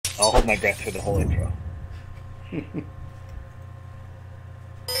I'll hold my breath for the whole intro.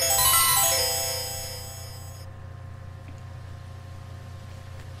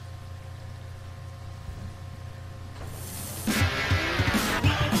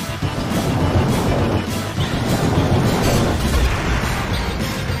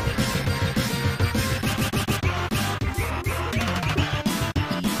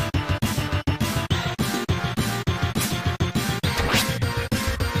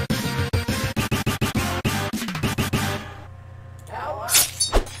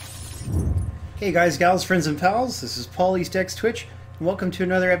 Hey guys, gals, friends, and pals, this is Paul East X Twitch, and welcome to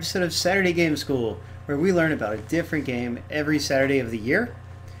another episode of Saturday Game School, where we learn about a different game every Saturday of the year.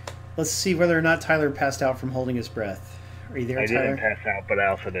 Let's see whether or not Tyler passed out from holding his breath. Are you there, I Tyler? didn't pass out, but I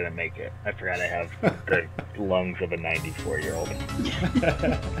also didn't make it. I forgot I have the lungs of a 94-year-old.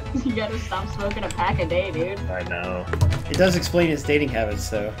 You gotta stop smoking a pack a day, dude. I know. It does explain his dating habits,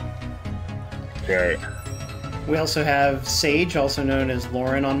 though. Right. We also have Sage, also known as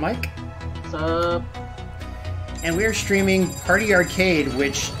Lauren, on mic. What's up? And we are streaming Party Arcade,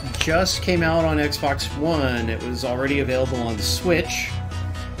 which just came out on Xbox One. It was already available on Switch,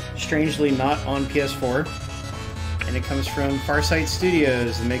 strangely not on PS4. And it comes from Farsight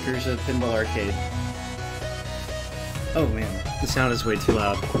Studios, the makers of Pinball Arcade. Oh man, the sound is way too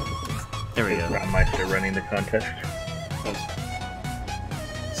loud. There we go. Brownmeister running the contest.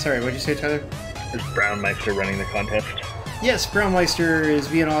 Sorry, what'd you say, Tyler? Is Brownmeister running the contest? Yes, Brownmeister is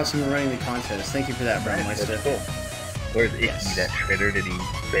being awesome and running the contest. Thank you for that, Brownmeister. That's cool. Where's Icky, that shredder? Did he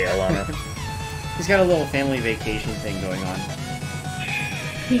bail on us? He's got a little family vacation thing going on.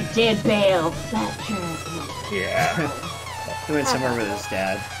 He did bail. That jerk. Yeah. He went somewhere with his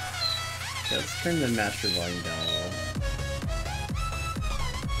dad. Okay, let's turn the master volume down a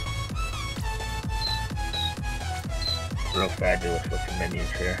little. Real fabulous looking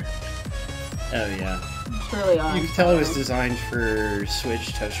menus here. Oh yeah. It's really on. You can tell it was designed for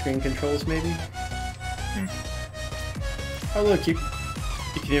Switch touchscreen controls, maybe? Oh look, you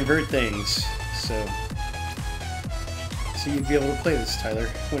can invert things, so you'd be able to play this, Tyler,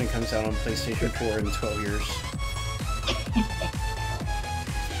 when it comes out on PlayStation 4 in 12 years.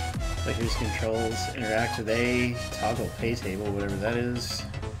 But here's controls, interact with A, toggle pay table, whatever that is.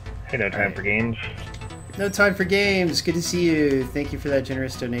 Hey, no time for games. No time for games! Good to see you! Thank you for that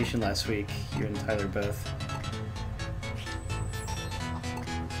generous donation last week, you and Tyler both.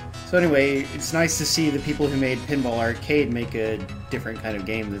 So anyway, it's nice to see the people who made Pinball Arcade make a different kind of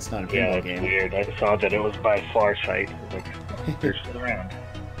game that's not a pinball game. Yeah, it's weird. I saw that it was by Farsight. Like, they're still around.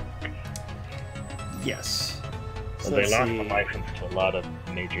 Yes. So they lost the license to a lot of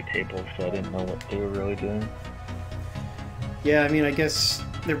major tables, so I didn't know what they were really doing. Yeah, I mean, I guess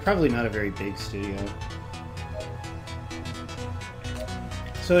they're probably not a very big studio.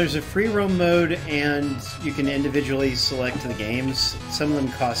 So there's a free roam mode, and you can individually select the games. Some of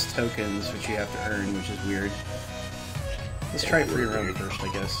them cost tokens, which you have to earn, which is weird. Let's try free roam first,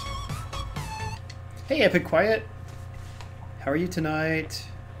 I guess. Hey, Epic Quiet! How are you tonight?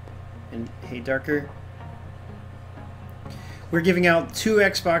 And hey, Darker. We're giving out 2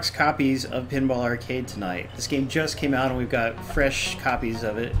 Xbox copies of Pinball Arcade tonight. This game just came out, and we've got fresh copies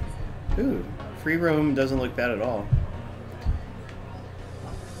of it. Ooh, free roam doesn't look bad at all.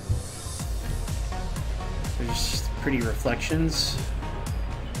 There's pretty reflections.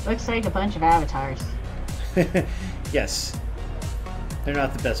 Looks like a bunch of avatars. Yes. They're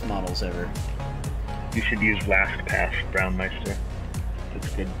not the best models ever. You should use LastPass, Brownmeister. It's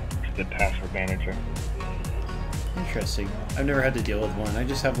good. It's a good password manager. Interesting. I've never had to deal with one. I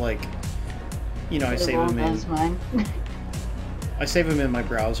just have, like, you know, I save them in. I save them in my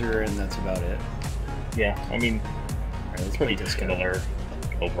browser, and that's about it. Yeah, I mean, It's pretty similar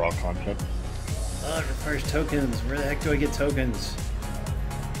overall concept. Oh, it requires tokens. Where the heck do I get tokens?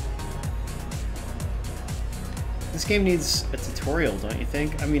 This game needs a tutorial, don't you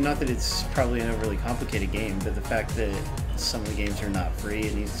think? I mean, not that it's probably an overly complicated game, but the fact that some of the games are not free,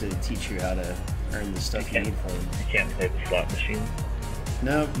 it needs to teach you how to earn the stuff you need for them. You can't play the slot machine.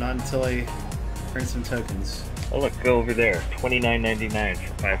 Nope, not until I earn some tokens. Oh look, go over there. $29.99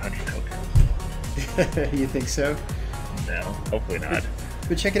 for 500 tokens. You think so? No, hopefully not.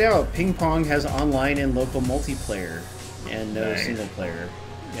 But check it out. Ping Pong has online and local multiplayer, and no single player.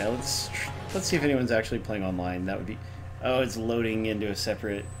 Yeah, let's see if anyone's actually playing online. That would be... Oh, it's loading into a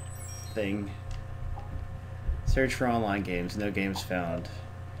separate thing. Search for online games. No games found.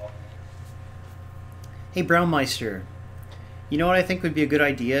 Hey, Brownmeister. You know what I think would be a good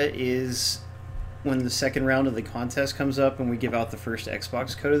idea is when the second round of the contest comes up and we give out the first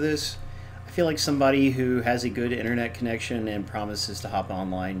Xbox code of this, I I feel like somebody who has a good internet connection and promises to hop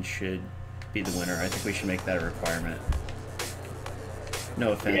online should be the winner. I think we should make that a requirement.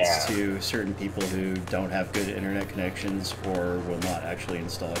 No offense to certain people who don't have good internet connections or will not actually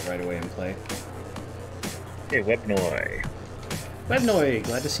install it right away and play. Hey, Webnoy. Webnoy,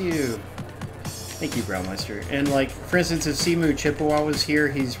 glad to see you. Thank you, Brownmeister. And, like, for instance, if Simu Chippewa was here,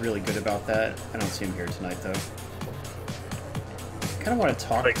 he's really good about that. I don't see him here tonight, though. I kind of want to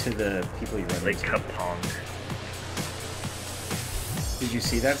talk to the people you run into. Cup Pong. Did you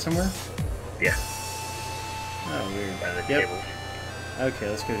see that somewhere? Yeah. Oh, weird. By the Yep. tables. Okay,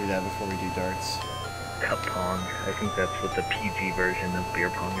 let's go do that before we do darts. Cup Pong. I think that's what the PG version of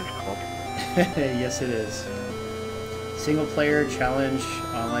beer pong is called. Yes, it is. Single player, challenge,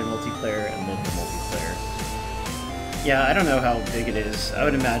 online multiplayer, and local multiplayer. Yeah, I don't know how big it is. I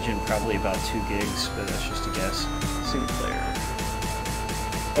would imagine probably about 2 gigs, but that's just a guess. Single player.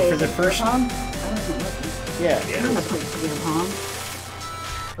 Hey, for the first... I wasn't looking. Yeah. I'm gonna play beer pong.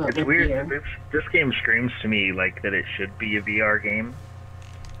 But It's with weird. beer. This game screams to me like that it should be a VR game.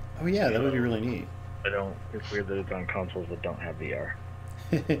 Oh yeah, that would be really neat. It's weird that it's on consoles that don't have VR.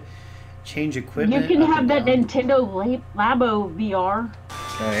 Change equipment. You can up have and that down. Nintendo Labo VR.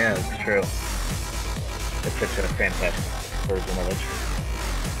 Oh yeah, that's true. It's such a fantastic version of it.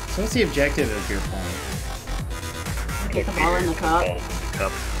 So what's the objective of beer pong? Get the ball in the cup. Ball in the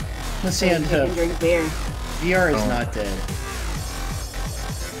cup. Let's see, So and you can drink beer. VR is not dead.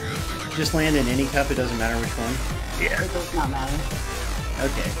 Just land in any cup, it doesn't matter which one? Yeah. It does not matter.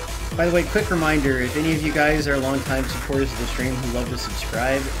 Okay. By the way, quick reminder, if any of you guys are longtime supporters of the stream who love to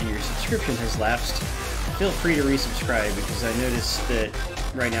subscribe and your subscription has lapsed, feel free to resubscribe because I noticed that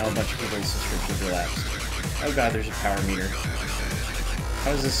right now a bunch of people's subscriptions are lapsed. Oh god, there's a power meter.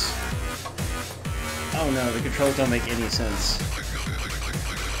 How is this? Oh no, the controls don't make any sense.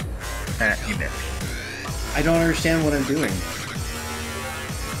 You missed. I don't understand what I'm doing.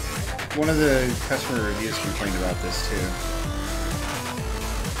 One of the customer reviews complained about this too.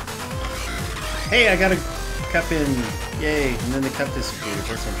 Hey, I got a cup in. Yay, and then the cup disappeared.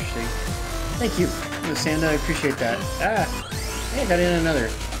 That's interesting. Thank you, Sanda, I appreciate that. Hey, I got in another.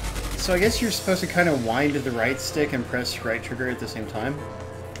 So I guess you're supposed to kind of wind the right stick and press right trigger at the same time.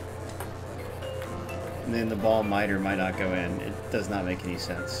 And then the ball might or might not go in. It does not make any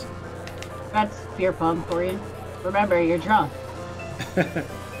sense. That's beer pong for you. Remember, you're drunk.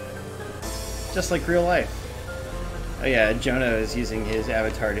 Just like real life. Oh yeah, Jonah is using his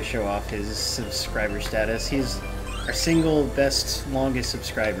avatar to show off his subscriber status. He's our single best, longest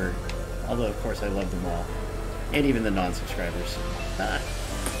subscriber. Although, of course, I love them all. And even the non-subscribers.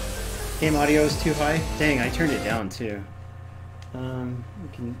 Game audio is too high? Dang, I turned it down too. We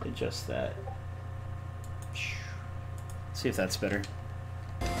can adjust that. See if that's better.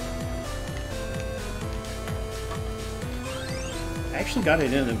 I actually got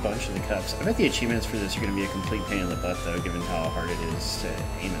it in a bunch of the cups. I bet the achievements for this are going to be a complete pain in the butt, though, given how hard it is to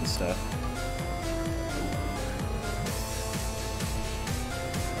aim and stuff.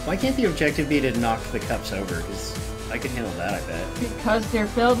 Why can't the objective be to knock the cups over? Because I could handle that, I bet. Because they're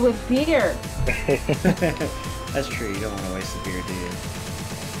filled with beer. That's true, you don't want to waste the beer, do you?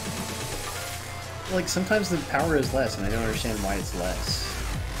 Like, sometimes the power is less, and I don't understand why it's less.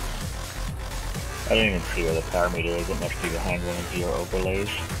 I don't even see where the power meter is. It must be behind one of your overlays.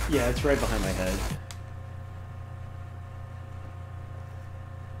 Yeah, it's right behind my head.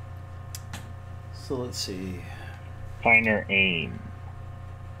 So let's see. Finer aim.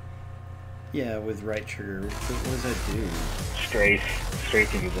 Yeah, with right trigger. What does that do?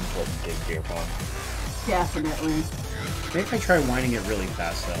 Strafing is important in beer pong. Definitely. Maybe if I try winding it really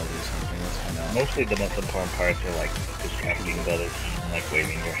fast, that'll do something. Let's find out. Mostly the most important parts are like distracting others, like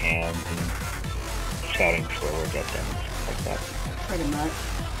waving your hands and shouting swear words at them, like that. Pretty much.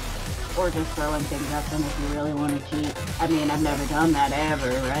 Or just throwing things at them if you really want to cheat. I mean, I've never done that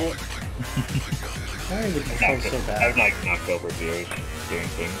ever, right? Why are the controls so bad? I've like knocked over beers doing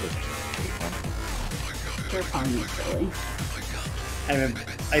things. It's pretty fun. Beer pong is silly.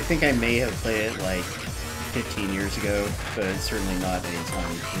 I think I may have played it like 15 years ago, but certainly not any time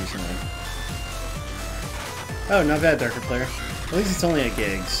recently. Oh, not bad, Darker Player. At least it's only a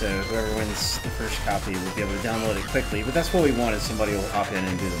gig, so whoever wins the first copy will be able to download it quickly. But that's what we want, is somebody will hop in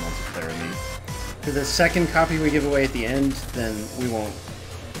and do the multiplayer with me. For the second copy we give away at the end, then we won't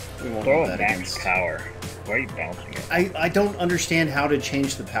Throw hold a that max against. power. Why are you bouncing it? I don't understand how to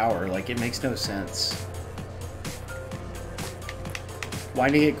change the power. Like, it makes no sense.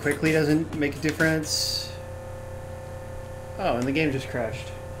 Winding it quickly doesn't make a difference. Oh, and the game just crashed.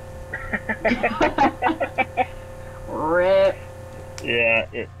 Rip. Yeah,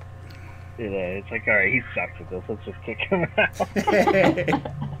 It's like, alright, he sucks at this. Let's just kick him out.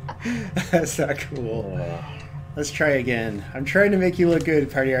 That's not cool. Let's try again. I'm trying to make you look good,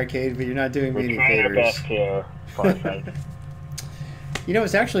 Party Arcade, but you're not doing me any favors. We're trying our best here. You know,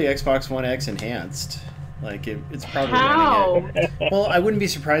 it's actually Xbox One X enhanced. Like, it's probably How? running it. Well, I wouldn't be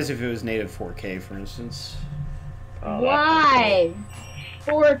surprised if it was native 4K, for instance. Oh, Why?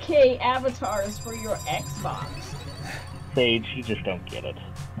 4K avatars for your Xbox. Sage, you just don't get it.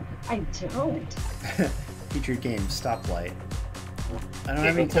 I don't. Featured game, Stoplight. I don't It's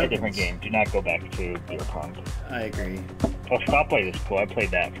have any a tokens. different game. Do not go back to beer pong. I agree. Oh, Stoplight is cool. I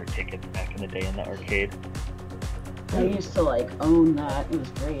played that for tickets back in the day in the arcade. I used to like own that. It was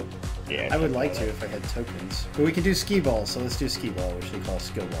great. Yeah, I would like to if I had tokens. But we can do skee ball, so let's do skee ball, which they call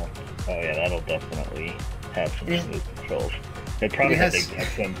skill ball. Oh yeah, that'll definitely have some Yeah. smooth controls. It probably It has has- the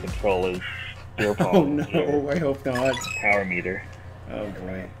exact same control as beer pong. Oh no, I hope not. Power meter. Oh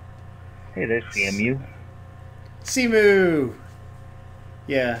boy. Hey, there's CMU. Simu!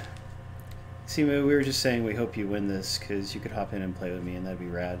 Yeah. Simu, we were just saying we hope you win this, because you could hop in and play with me, and that'd be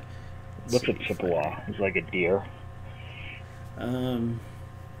rad. What's a Chippewa? It's like a deer.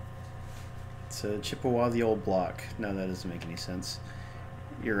 It's a Chippewa the old block. No, that doesn't make any sense.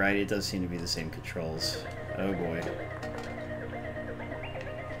 You're right, it does seem to be the same controls. Oh boy.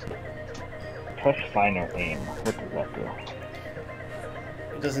 Press finer aim. What does that do?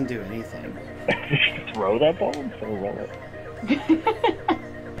 It doesn't do anything. Just throw that ball and throw it.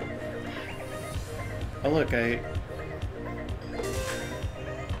 Oh look, 10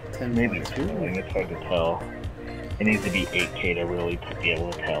 Maybe points. it's throwing. It's hard to tell. It needs to be 8K to really be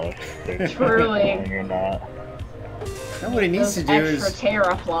able to tell if they're Truly. throwing or not. Now what it needs Those to do extra is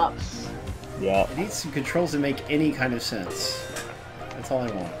teraflops. Yeah, it needs some controls that make any kind of sense. That's all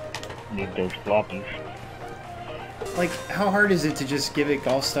I want. need those floppies. Like, how hard is it to just give it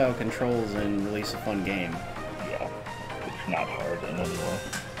golf-style controls and release a fun game? Yeah, it's not hard in any way.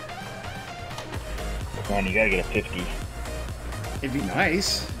 Come on, you gotta get a 50. It'd be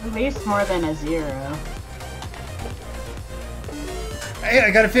nice. At least more than a 0. Hey,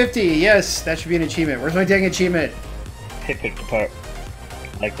 I got a 50! Yes! That should be an achievement. Where's my dang achievement? Pick apart.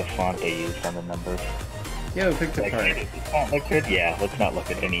 I like the font they use on the numbers. Yo, picked Like, apart. does the font look good? Yeah, let's not look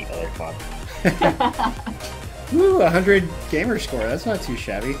at any other font. Woo, 100 gamer score. That's not too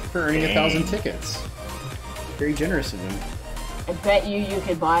shabby for earning 1,000 Dang. tickets. Very generous of them. I bet you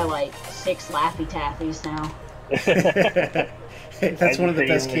could buy like 6 Laffy Taffies now. Hey, that's one of the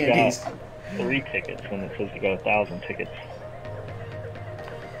best candies. 3 tickets when it says you got 1,000 tickets.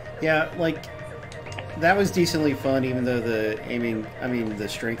 Yeah, like, that was decently fun, even though the the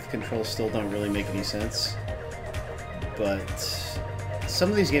strength controls still don't really make any sense. But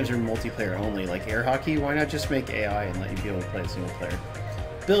some of these games are multiplayer only, like air hockey. Why not just make AI and let you be able to play single player?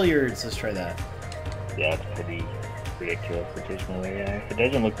 Billiards, let's try that. Yeah, it's pretty ridiculous that there's no AI. It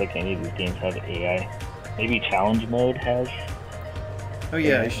doesn't look like any of these games have AI. Maybe challenge mode has. Oh yeah,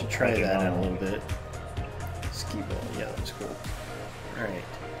 Yeah, I should try fucking that out a on. little bit. Ski ball, yeah, that was cool. Alright.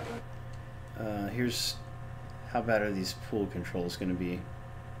 Here's how bad are these pool controls going to be.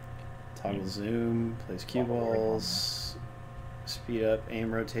 Toggle zoom, place cue balls, speed up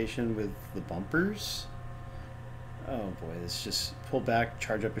aim rotation with the bumpers. Oh boy, this just pull back,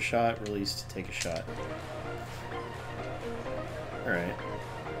 charge up a shot, release to take a shot. Alright.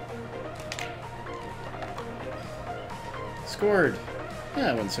 Scored! Yeah,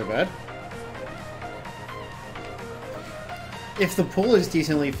 that wasn't so bad. If the pool is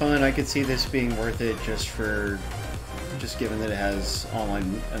decently fun, I could see this being worth it just given that it has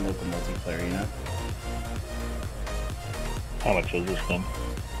online and local multiplayer, you know? How much is this game?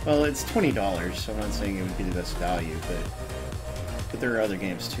 Well, it's $20, so I'm not saying it would be the best value, but there are other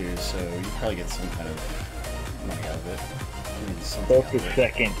games too, so you probably get some kind of money out of it. I mean, something Both out the of it.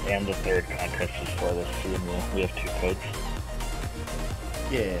 second and the third contest is for this CMU. We have 2 codes.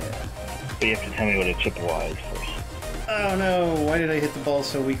 Yeah. But you have to tell me what a Chippewa is first. Oh no, why did I hit the ball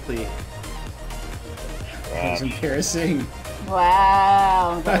so weakly? That was embarrassing.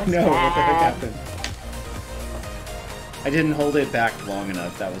 Wow. I That was know, what the heck bad. happened? I didn't hold it back long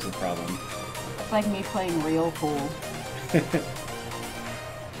enough, that was the problem. It's like me playing real pool.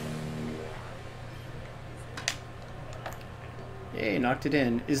 Yay, knocked it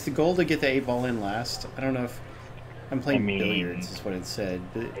in. Is the goal to get the 8-ball in last? I don't know if... I'm playing billiards, is what it said,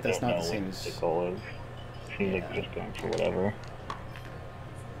 but that's not the same what the as... goal is. Seems like just going for whatever.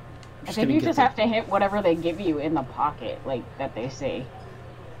 I think you just have to hit whatever they give you in the pocket, like, that they say.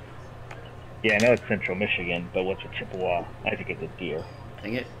 Yeah, I know it's Central Michigan, but what's a Chippewa? I think it's a deer.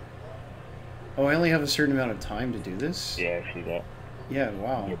 Dang it. Oh, I only have a certain amount of time to do this? Yeah, I see that. Yeah,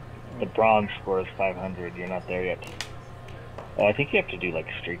 wow. The bronze score is 500. You're not there yet. Oh, I think you have to do like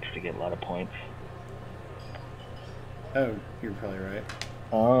streaks to get a lot of points. Oh, you're probably right.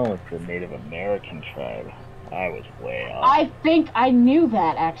 Oh, it's a Native American tribe. I was way off. I think I knew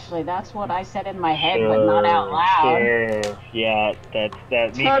that, actually. That's what I said in my head, but not out loud. Sure. Yeah,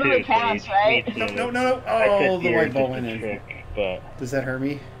 that. Me Totally too, counts, Sage. right? Me too. No. I Oh, said the deer white ball just went a in. trick, but Does that hurt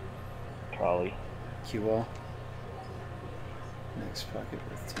me? probably. Cue ball. Next pocket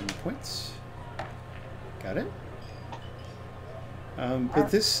worth 10 points. Got it. But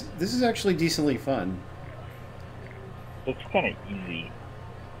this is actually decently fun. It's kind of easy.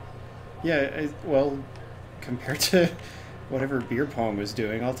 Yeah, well, compared to whatever beer pong was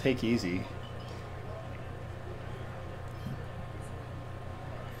doing, I'll take easy.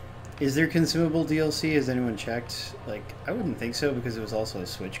 Is there consumable DLC? Has anyone checked? Like, I wouldn't think so because it was also a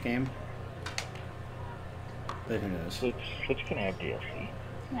Switch game. But who knows? Switch can have DLC.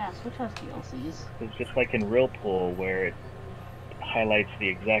 Yeah, Switch has DLCs. It's just like in Real Pool where it highlights the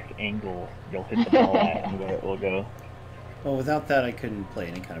exact angle you'll hit the ball at and where it will go. Well, without that, I couldn't play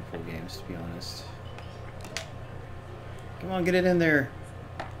any kind of pool games, to be honest. Come on, get it in there.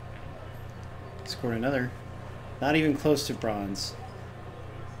 Scored another. Not even close to bronze.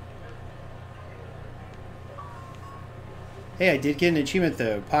 Hey, I did get an achievement,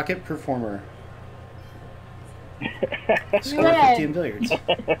 though. Pocket Performer. Score 50 in billiards.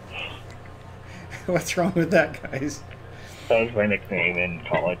 What's wrong with that, guys? That was my nickname in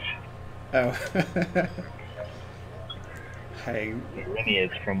college. Oh. Hey. Rennie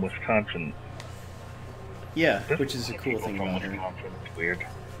is from Wisconsin. Yeah, which is a cool thing about her. It's weird.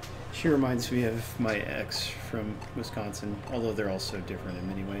 She reminds me of my ex from Wisconsin, although they're all so different in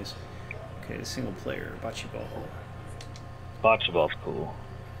many ways. Okay, single player, bocce ball. Bocce ball's cool.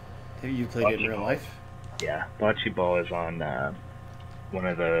 Have you played it in real life? Yeah, bocce ball is on one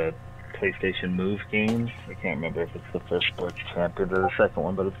of the PlayStation Move games. I can't remember if it's the first Sports Champion or the second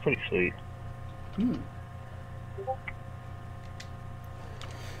one, but it's pretty sweet. Hmm.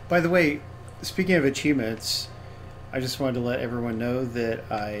 By the way, speaking of achievements, I just wanted to let everyone know that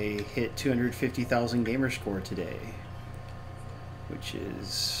I hit 250,000 gamer score today, which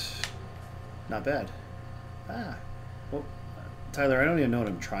is not bad. Ah, well, Tyler, I don't even know what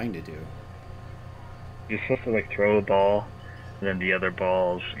I'm trying to do. You're supposed to like throw a ball, and then the other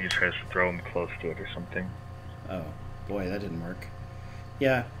balls you try to throw them close to it or something. Oh boy, that didn't work.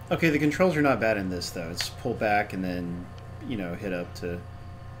 Yeah, okay, the controls are not bad in this though. It's pull back and then, you know, hit up to.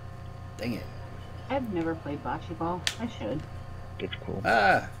 Dang it. I've never played bocce ball. I should. It's cool.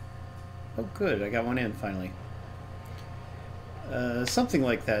 Ah! Oh good, I got one in finally. Something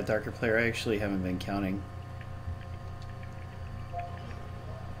like that, Darker Player. I actually haven't been counting.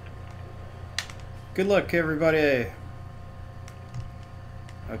 Good luck, everybody!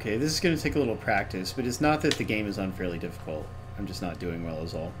 Okay, this is going to take a little practice, but it's not that the game is unfairly difficult. I'm just not doing well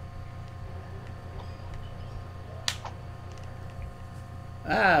is all.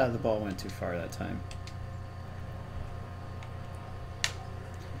 Ah, the ball went too far that time.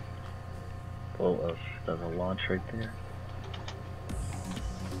 Oh, there's a launch right there.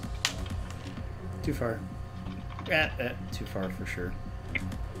 Too far. Too far for sure.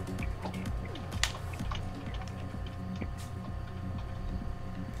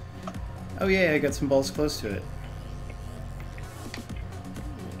 Oh yeah, I got some balls close to it.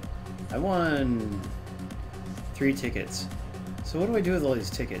 I won 3 tickets. So what do I do with all these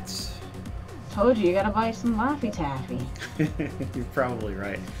tickets? Told you, you gotta buy some Laffy Taffy. You're probably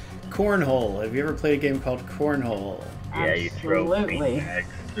right. Cornhole. Have you ever played a game called Cornhole? Yeah, you throw beanbags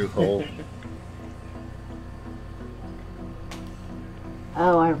through holes.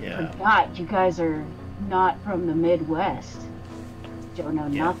 Oh, I forgot. You guys are not from the Midwest. Don't know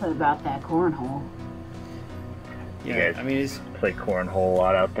nothing about that cornhole. Yeah, I mean, it's play cornhole a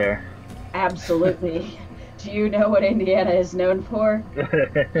lot out there. Absolutely. Do you know what Indiana is known for?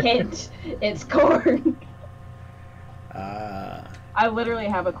 Hint, it's corn. I literally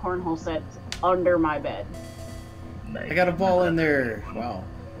have a cornhole set under my bed. Nice. I got a ball in there. Wow.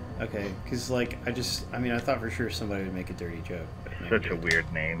 Okay, because like I thought for sure somebody would make a dirty joke. Such a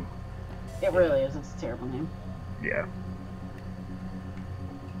weird name. It really is. It's a terrible name. Yeah.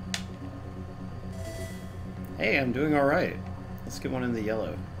 Hey, I'm doing all right. Let's get one in the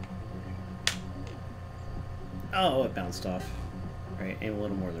yellow. Oh, it bounced off. All right, aim a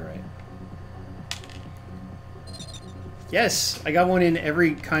little more to the right. Yes, I got one in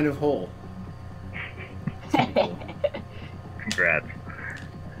every kind of hole. Cool. Congrats.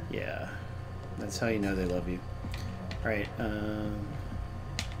 Yeah, that's how you know they love you. All right. Yeah,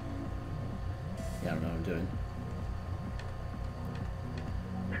 I don't know what I'm doing.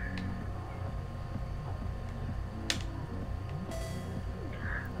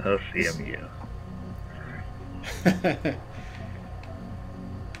 Oh, CMU.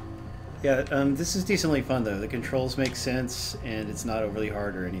 Yeah, this is decently fun though. The controls make sense, and it's not overly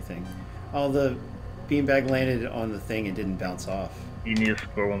hard or anything. Oh, the beanbag landed on the thing and didn't bounce off. You need to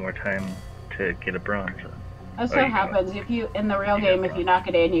score one more time to get a bronze. That's what happens if you in the real game. If you knock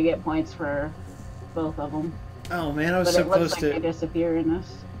it in, you get points for both of them. Oh man, I was but so it looks close like to. They disappear in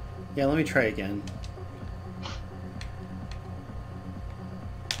this. Yeah, let me try again.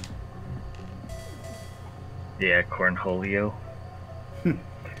 Yeah, cornholio.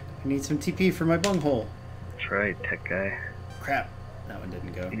 I need some TP for my bunghole. That's right, tech guy. Crap, that one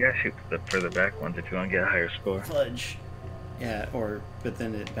didn't go. You gotta shoot the further back ones if you want to get a higher score. Fudge. Yeah, but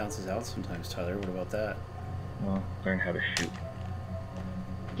then it bounces out sometimes, Tyler. What about that? Well, learn how to shoot.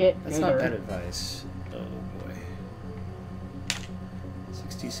 That's not bad advice. Oh boy.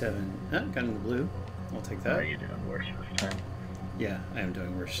 67. Ah, got in the blue. I'll take that. Oh, you're doing worse this time. Yeah, I am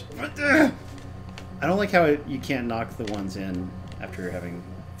doing worse. I don't like how you can't knock the ones in after having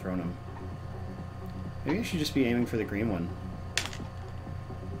thrown them. Maybe I should just be aiming for the green one.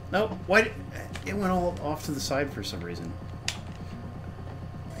 No, why? It went all off to the side for some reason.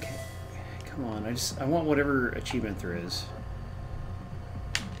 Okay, come on. I want whatever achievement there is.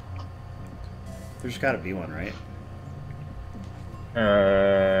 There's got to be one, right?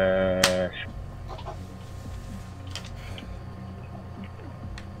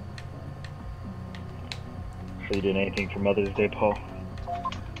 So you did anything for Mother's Day, Paul?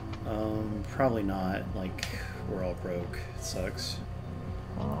 Probably not. Like, we're all broke. It sucks.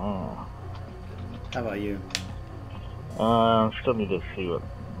 Oh. How about you? Still need to see what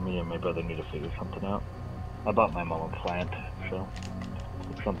me and my brother need to figure something out. I bought my mom a plant, so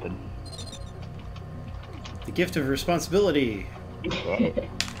it's something. The gift of responsibility.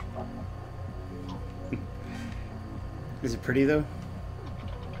 Is it pretty though?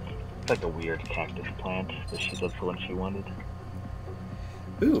 It's like a weird cactus plant that she does the one she wanted.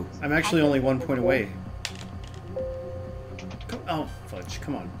 Ooh, I'm actually only 1 point away. Oh, fudge,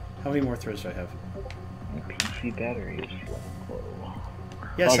 come on. How many more throws do I have? My PC battery is low.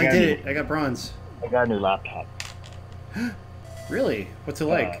 Yes, I did it. I got bronze. I got a new laptop. Really? What's it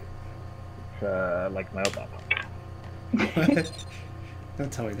like? It's like my old laptop. What?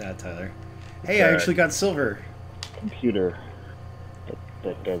 Don't tell me that, Tyler. Hey, I actually got silver. Computer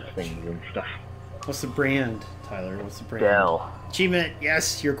that does things and stuff. What's the brand, Tyler? What's the brand? Dell. Achievement.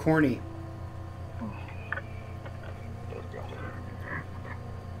 Yes, you're corny.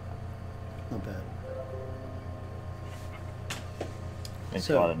 Not bad. Makes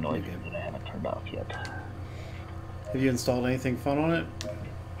a lot of noise that I haven't turned off yet. Have you installed anything fun on it?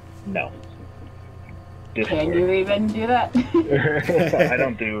 No. Can you even do that? I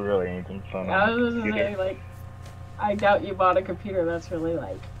don't do really anything fun. I was just saying, like, I doubt you bought a computer that's really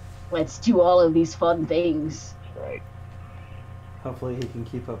like, let's do all of these fun things. Right. Hopefully he can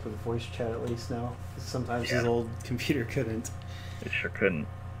keep up with voice chat at least now. Sometimes his old computer couldn't. It sure couldn't.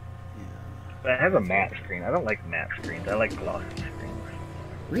 Yeah. But I have a matte screen. I don't like matte screens. I like glossy screens.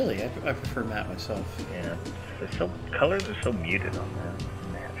 Really? I prefer matte myself. Yeah. They're so, colors are so muted on that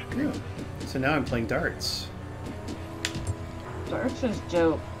matte screen. Yeah. So now I'm playing darts. Darts is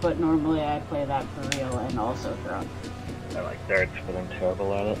dope, but normally I play that for real and also drunk. I like darts, but I'm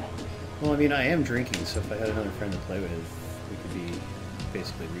terrible at it. Well, I mean, I am drinking, so if I had another friend to play with, we could be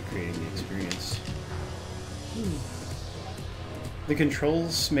basically recreating the experience. The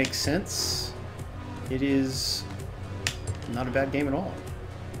controls make sense. It is not a bad game at all.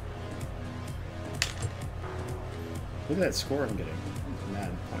 Look at that score I'm getting.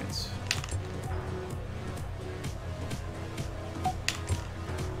 Mad points.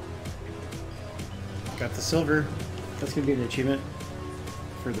 Got the silver. That's going to be an achievement.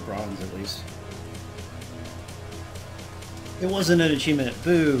 For the bronze, at least. It wasn't an achievement.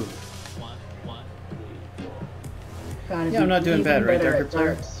 Boo. Yeah, I'm not doing bad, right, Darker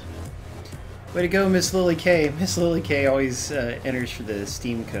Player? Way to go, Miss Lily K. Miss Lily K always enters for the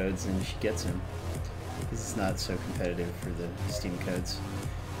Steam codes, and she gets them. This is not so competitive for the Steam codes.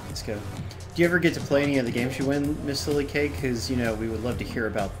 Let's go. Do you ever get to play any of the games you win, Miss Lily K? Because, you know, we would love to hear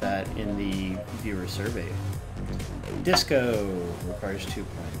about that in the viewer survey. Disco requires 2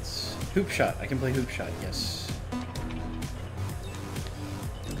 points. Hoop shot. I can play hoop shot, yes.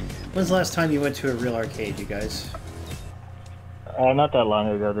 When's the last time you went to a real arcade, you guys? Not that long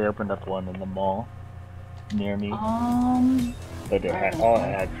ago, they opened up one in the mall near me. But it had, all it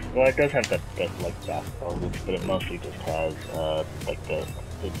had, well, it does have that like basketball hoops, but it mostly just has like the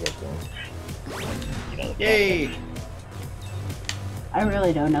games. You know, the Yay! content. I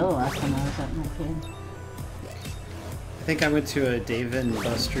really don't know the last time I was at an arcade. I think I went to a Dave &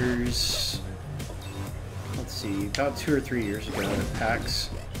 Buster's, let's see, about 2 or 3 years ago at PAX.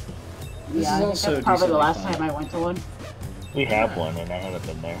 This yeah, is also that's probably the last fun. time I went to one. We have one, and I haven't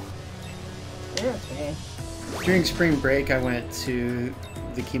been there. They're okay. During spring break, I went to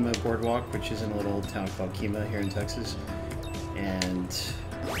the Kima Boardwalk, which is in a little town called Kima here in Texas. And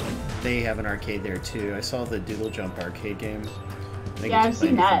they have an arcade there too. I saw the Doodle Jump arcade game. Yeah, I've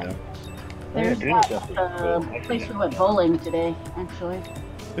seen that. There's Yeah, that place we went bowling today, actually.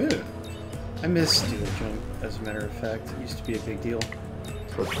 Ooh. I miss Doodle Jump, as a matter of fact. It used to be a big deal.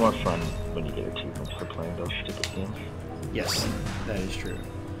 So it's more fun when you get achievements for playing those stupid games. Yes, that is true.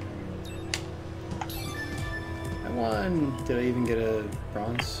 I won. Did I even get a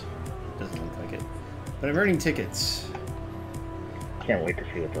bronze? Doesn't look like it. But I'm earning tickets. Can't wait to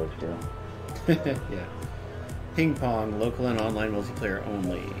see what those do. Yeah. Ping pong, local and online multiplayer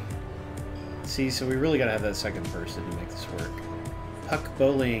only. See, so we really gotta have that second person to make this work. Puck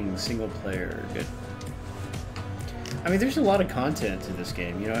bowling, single player, good. I mean, there's a lot of content to this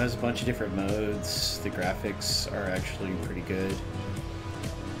game. You know, it has a bunch of different modes. The graphics are actually pretty good.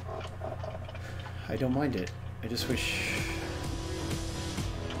 I don't mind it. I just wish...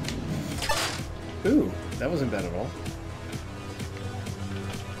 Ooh, that wasn't bad at all.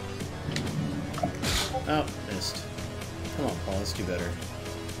 Oh, missed. Come on, Paul, let's do better.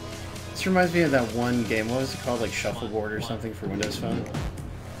 This reminds me of that one game. What was it called? Like Shuffleboard or something for Windows Phone?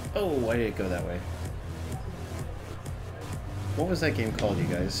 Oh, why did it go that way? What was that game called, you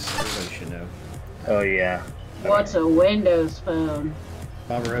guys? Everybody should know. Oh, yeah. What's a Windows Phone?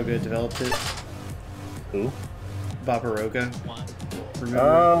 Barbaroga developed it. Who? Barbaroga. Remember?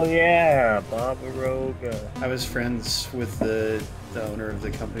 Oh, yeah, Barbaroga. I was friends with the owner of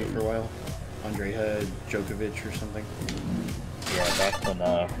the company for a while. Andreja Djokovic or something. Yeah, back when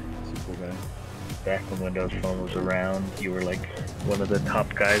He's a cool guy. back when Windows Phone was around, you were like one of the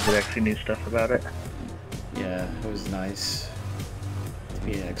top guys that actually knew stuff about it. Yeah, it was nice to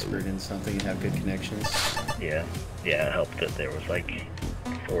be an expert in something and have good connections. Yeah, it helped that there was like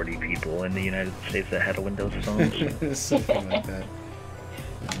 40 people in the United States that had a Windows Phone. Something like that.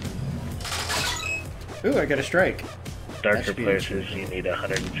 Ooh, I got a strike. Darker player says you need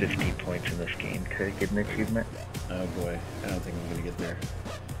 150 points in this game to get an achievement. Oh boy, I don't think I'm gonna get there.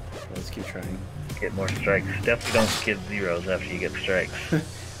 Let's keep trying. Get more strikes. Definitely don't get zeros after you get strikes.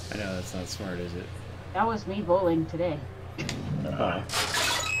 I know, that's not smart, is it? That was me bowling today.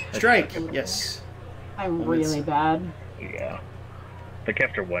 Strike! Yes. I'm really bad. Yeah. Like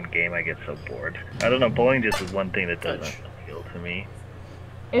after one game I get so bored. I don't know, bowling just is one thing that doesn't appeal to me.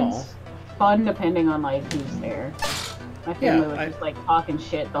 It's fun depending on like who's there. My family was just like talking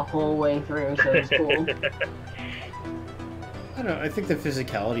shit the whole way through, so it was cool. I don't know, I think the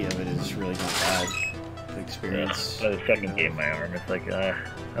physicality of it is really not bad. The experience. By the second game my arm, it's like, I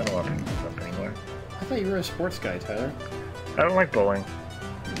don't want to do this anymore. I thought you were a sports guy, Tyler. I don't like bowling.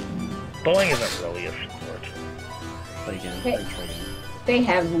 Bowling isn't really a sport. Play again, Hey. try again. They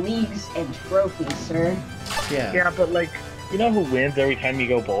have leagues and trophies, sir. Yeah. Yeah, but like, you know who wins every time you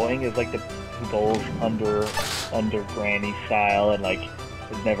go bowling is like the who bowls under granny style and like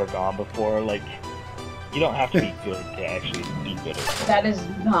has never gone before. Like, you don't have to be good to actually be good at bowling. That is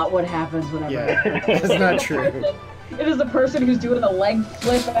not what happens whenever. Yeah, that's not true. It is the person who's doing the leg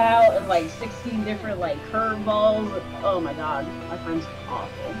flip out and like 16 different like curveballs. Oh my god, my friend's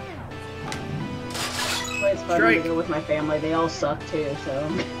awful. But it's fun to go with my family. They all suck too, so.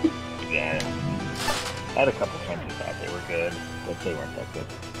 Yeah. I had a couple friends who thought they were good, but they weren't that good.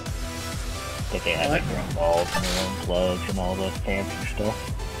 But they had like their own balls and their own gloves and all the fancy stuff.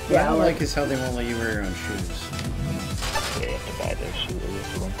 What I don't like is how they won't let you wear your own shoes. They have to buy their shoes, they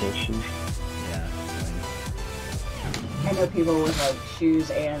have to rent their shoes. Yeah. I know people with like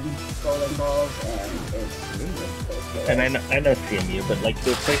shoes and bowling balls, and it's And I know CMU, but like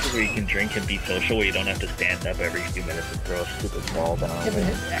there's places where you can drink and be social where you don't have to stand up every few minutes and throw a stupid ball down. Yeah, but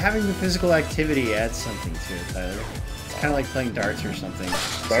having the physical activity adds something to it, Tyler. It's kind of like playing darts or something.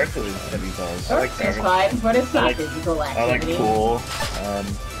 Darts is heavy balls. I like it's fine, but it's not I like- physical I like activity. pool.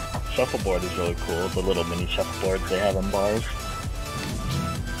 Shuffleboard is really cool. The little mini shuffleboards they have in bars.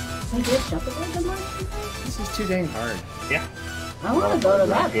 They did shuffleboard in bars? This is too dang hard. Yeah. I want to go to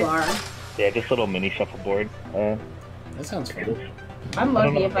that Yeah. bar. Yeah, just little mini shuffleboard. That sounds fun. I'm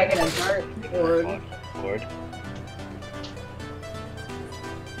lucky if I get a dart board. Board.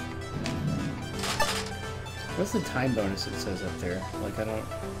 What's the time bonus it says up there? Like, do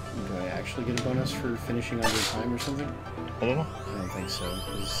I actually get a bonus for finishing under time or something? I don't know. I don't think so.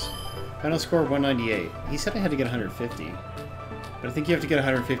 'Cause final score 198. He said I had to get 150. But I think you have to get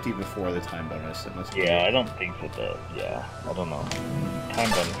 150 before the time bonus. That must be I don't think that yeah, I don't know. Time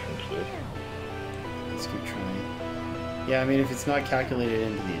bonus seems weird. Let's keep trying. Yeah, I mean, if it's not calculated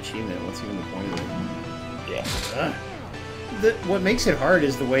into the achievement, what's even the point of it? Yeah. What makes it hard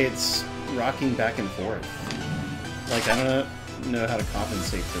is the way it's rocking back and forth. Like, I don't know how to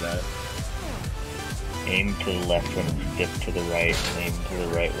compensate for that. Aim to the left when it's stiff to the right, and aim to the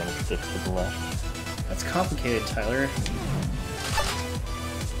right when it's stiff to the left. That's complicated, Tyler.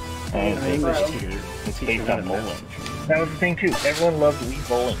 I'm an English tutor. It's based on bowling. That was the thing too. Everyone loved Wii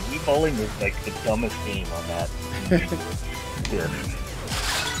Bowling. Wii Bowling was like the dumbest game on that.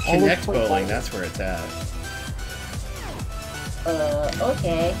 Connect bowling, that's where it's at.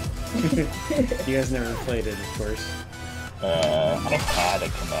 Okay. You guys never played it, of course. I had a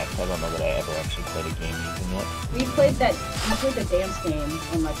Connect. I don't know that I ever actually played a game using it. We played the dance game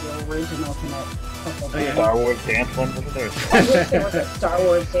in like the original Connect. Star Wars dance one, wasn't there? There was a Star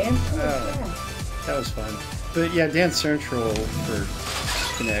Wars dance. That was fun. But yeah, Dance Central for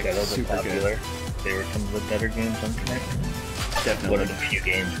Connect is super popular. Good. They were some of the better games on Connect. Definitely. One of the few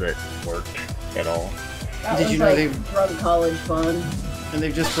games that worked at all. Did you know they've drug college fun? And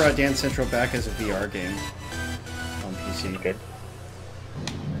they've just brought Dance Central back as a VR game on PC. That's good.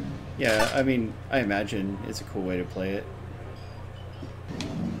 Yeah, I mean, I imagine it's a cool way to play it.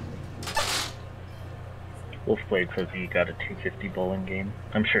 Wolfblade says he got a 250 bowling game.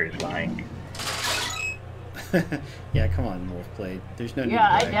 I'm sure he's lying. Yeah, come on, Wolfblade. There's no need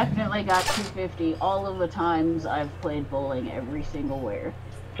Yeah, I definitely got 250 all of the times I've played bowling every single where.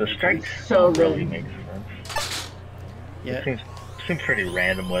 The strikes so really makes sense. Yeah. It seems pretty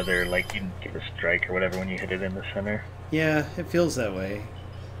random whether like you get a strike or whatever when you hit it in the center. Yeah, it feels that way.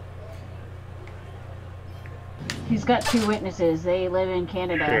 He's got 2 witnesses. They live in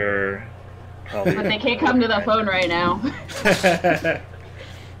Canada. Sure. Probably. But they can't come to the phone right now.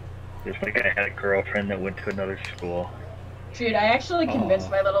 Just like I had a girlfriend that went to another school. Dude, I actually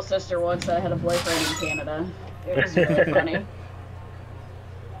convinced my little sister once that I had a boyfriend in Canada. It was really funny.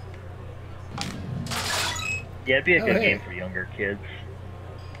 Yeah, it'd be a good game for younger kids.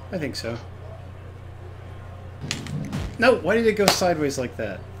 I think so. No, why did it go sideways like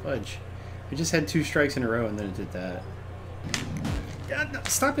that? Fudge. I just had 2 strikes in a row and then it did that. Yeah, no,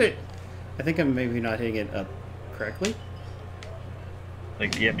 stop it! I think I'm maybe not hitting it up correctly.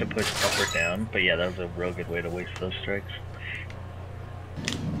 Like, you have to push up or down, but yeah, that was a real good way to waste those strikes.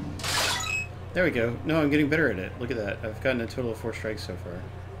 There we go. No, I'm getting better at it. Look at that. I've gotten a total of 4 strikes so far.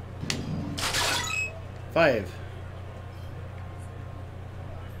 5.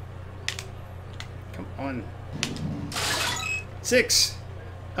 Come on. 6.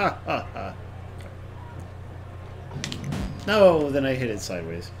 Ha ha ha. No, then I hit it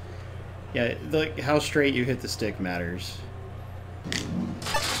sideways. Yeah, like how straight you hit the stick matters.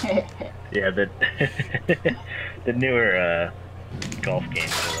 Yeah, the newer golf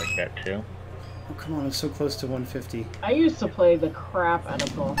games are like that too. Oh, come on, I'm so close to 150. I used to play the crap out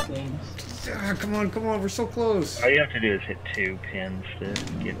of golf games. Ah, come on, we're so close. All you have to do is hit 2 pins to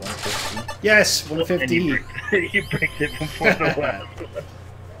get 150. Yes, 150. And you break it before the last one.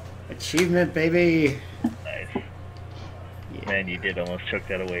 Achievement, baby. Nice. Yeah. Man, you did almost chuck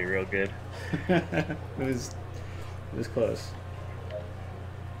that away real good. it was close.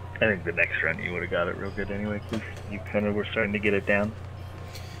 I think the next run you would have got it real good anyway, because you kind of were starting to get it down.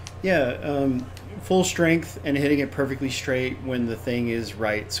 Yeah, full strength and hitting it perfectly straight when the thing is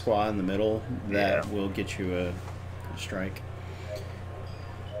right squat in the middle, that will get you a strike.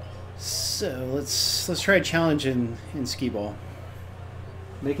 So let's try a challenge in skee-ball.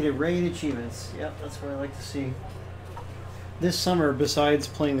 Making it rain achievements. Yep, that's what I like to see. This summer, besides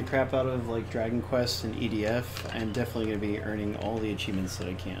playing the crap out of like Dragon Quest and EDF, I'm definitely going to be earning all the achievements that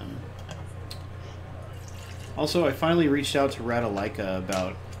I can. Also, I finally reached out to Radalaika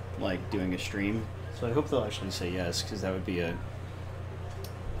about like doing a stream, so I hope they'll actually say yes, because that would be a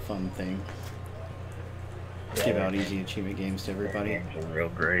fun thing. Give out easy achievement games to everybody. Games are real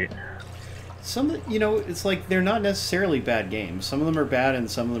great. Some, you know, it's like they're not necessarily bad games. Some of them are bad and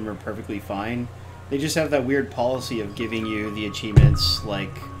some of them are perfectly fine. They just have that weird policy of giving you the achievements,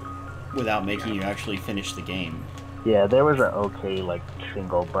 like, without making you actually finish the game. Yeah, there was an okay, like,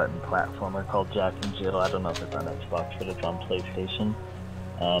 single-button platformer called Jack and Jill. I don't know if it's on Xbox, but it's on PlayStation.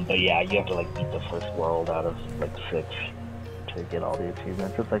 But yeah, you have to, like, beat the first world out of, like, 6 to get all the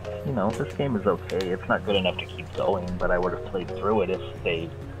achievements. It's like, you know, this game is okay. It's not good enough to keep going, but I would have played through it if they,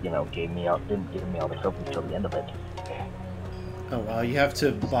 you know, didn't give me all the trophies till the end of it. Oh, wow, you have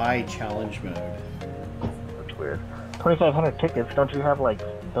to buy challenge mode. That's weird. 2,500 tickets, don't you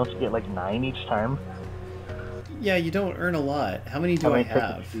get like 9 each time? Yeah, you don't earn a lot. How many do I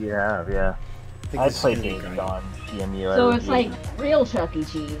have? Do you have? Yeah. I played Days Gone, CMU. So it's like real Chuck E.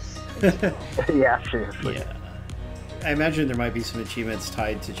 Cheese. Yeah, seriously. Yeah. I imagine there might be some achievements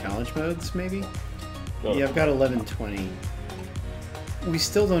tied to challenge modes, maybe? Yeah, I've got 1120. We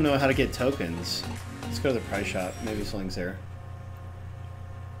still don't know how to get tokens. Let's go to the prize shop. Maybe something's there.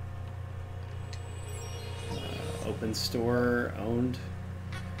 Open store, owned.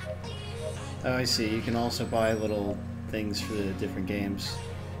 Oh, I see. You can also buy little things for the different games.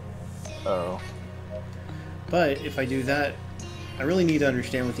 Oh. But if I do that, I really need to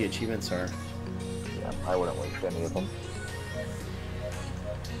understand what the achievements are. Yeah, I wouldn't waste any of them.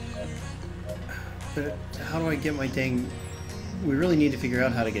 But how do I get my dang... We really need to figure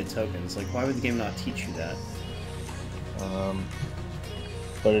out how to get tokens. Like, why would the game not teach you that?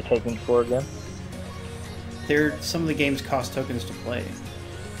 What are tokens for again? Some of the games cost tokens to play.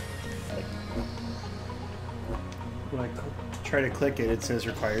 When I try to click it, it says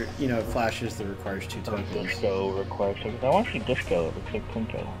required. You know, it flashes that requires 2 tokens. Disco requires tokens. I want to see Disco. It looks like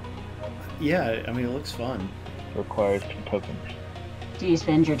Punto. Yeah, I mean, it looks fun. It requires 2 tokens. Do you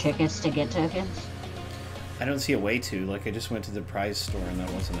spend your tickets to get tokens? I don't see a way to. Like, I just went to the prize store and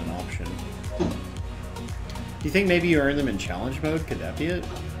that wasn't an option. Do you think maybe you earn them in challenge mode? Could that be it?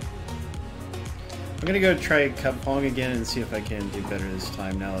 I'm gonna go try Cup Pong again and see if I can do better this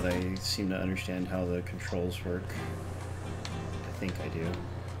time now that I seem to understand how the controls work. I think I do.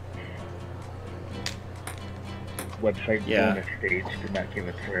 Website bonus stage did not give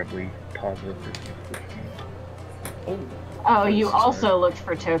a terribly positive review. Oh, you also looked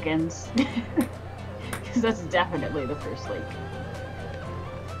for tokens. Because that's definitely the first link.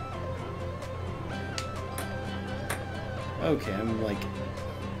 Okay, I'm like...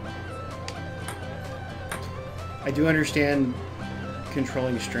 I do understand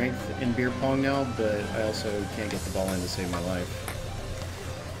controlling strength in beer pong now, but I also can't get the ball in to save my life.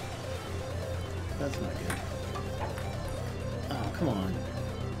 That's not good. Oh, come on.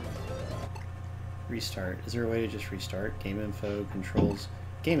 Restart. Is there a way to just restart? Game info, controls.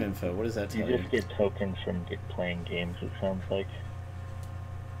 Game info, what does that tell you? You just get tokens from playing games, it sounds like.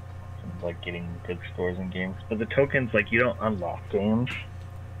 Sounds like getting good scores in games. But the tokens, like, you don't unlock games.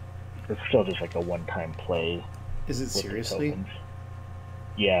 It's still just like a one-time play. Is it seriously?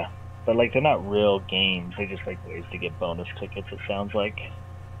 Yeah. But, like, they're not real games. They're just, like, ways to get bonus tickets, it sounds like.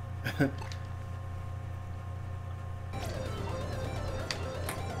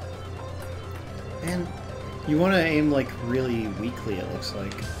 Man, you want to aim, like, really weakly, it looks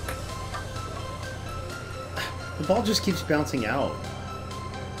like. The ball just keeps bouncing out.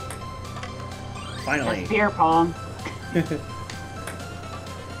 Finally. Like beer pong.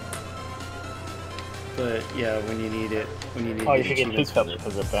 But, yeah, when you need it... Oh, you should get 2 cups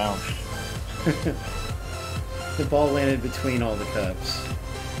because it bounced. The ball landed between all the cups.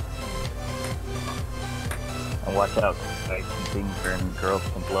 And watch out, guys can finger and girls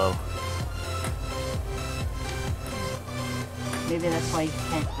can blow. Maybe that's why you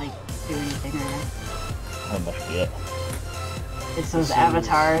can't, like, do anything right now. That must be it. It's those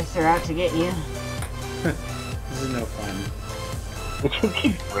avatars, they're out to get you. This is no fun. It just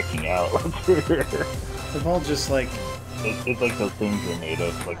keeps breaking out. The ball just, like... It's like those things are made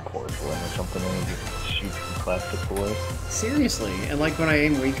of, like, porcelain or something, and it just shoots the plastic away. Seriously? And, like, when I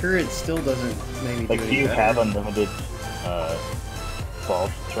aim weaker, it still doesn't make me do any do you better. have unlimited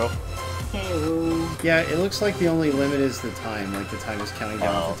balls to throw? Hey-oo. Yeah, it looks like the only limit is the time. Like, the time is counting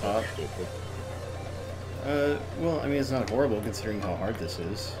down at the top. Well, I mean, it's not horrible considering how hard this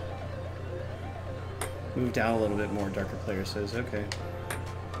is. Move down a little bit more, Darker Player says. Okay.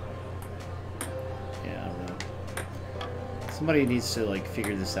 Yeah, I don't know. Somebody needs to, like,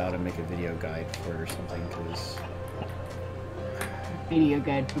 figure this out and make a video guide for it or something, because... Video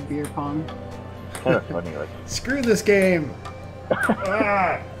guide for beer pong. Kind of funny, like... Screw this game!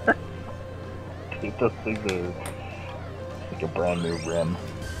 Ah! Dude, those things are like a brand new rim.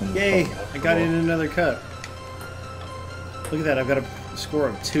 Yay! I got in another cup. Look at that, I've got a score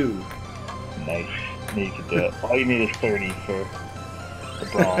of 2. Nice. You can do it. All you need is 30 for the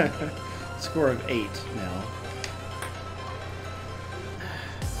bronze. Score of 8 now.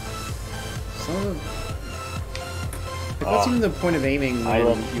 Some of... Like, what's even the point of aiming when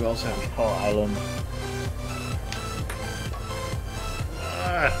Island. You also have... Oh, Island.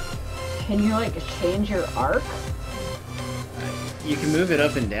 Can you, like, change your arc? You can move it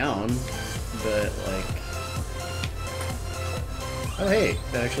up and down, but, like... Oh, hey,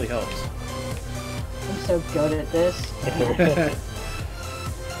 that actually helps. I'm so good at this.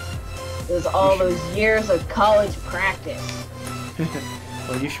 There's all those years of college practice.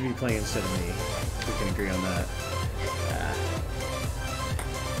 Well, you should be playing instead of me. we can agree on that.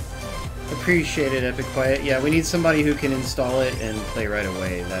 Appreciate it, Epic Quiet. Yeah, we need somebody who can install it and play right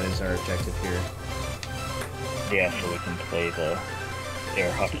away. That is our objective here. Yeah, so we can play the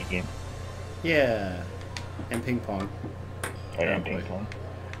air hockey game. Yeah. And ping pong. Oh, yeah, ping pong.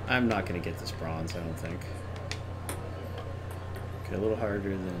 I'm not going to get this bronze, I don't think. Okay, a little harder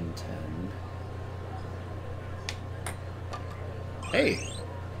than 10. Hey!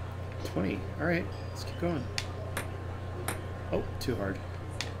 20. Alright, let's keep going. Oh, too hard.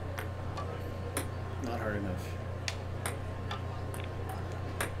 Not hard enough.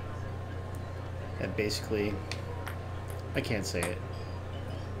 That basically... I can't say it.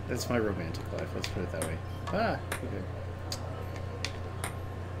 That's my romantic life, let's put it that way. Ah, okay.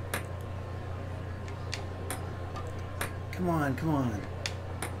 Come on, come on.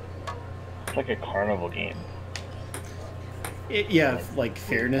 It's like a carnival game. Yeah, like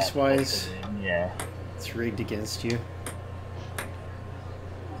fairness-wise. Yeah. It's rigged against you.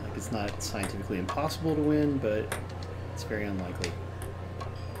 Like, it's not scientifically impossible to win, but it's very unlikely.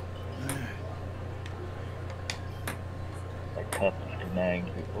 That cup is denying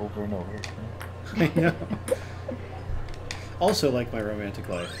you over and over. I know. Also like my romantic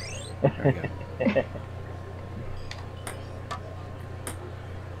life. There we go.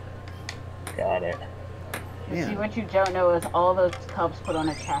 Got it. You see, what you don't know is all those cups put on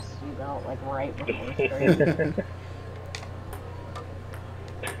a chastity belt, like, right before starting.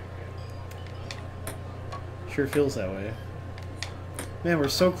 Sure feels that way. Man, we're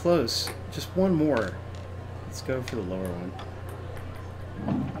so close. Just one more. Let's go for the lower one.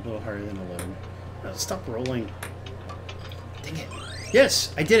 A little harder than 11. Oh, stop rolling. Dang it.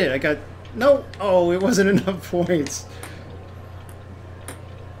 Yes, I did it. I got... No! Oh, it wasn't enough points.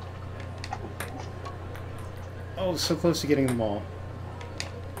 Oh, so close to getting them all.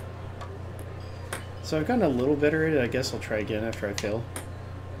 So I've gotten a little better at it. I guess I'll try again after I fail.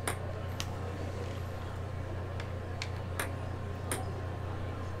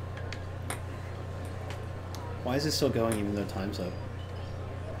 Why is it still going even though time's up?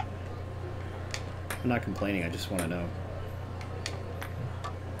 I'm not complaining, I just want to know.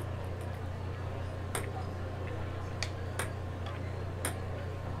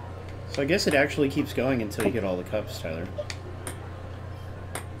 So I guess it actually keeps going until you get all the cups, Tyler.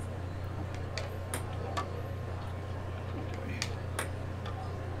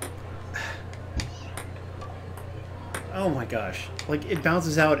 Oh my gosh. Like, it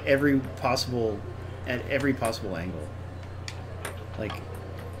bounces out at every possible angle. Like,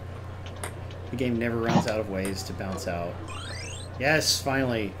 the game never runs out of ways to bounce out. Yes,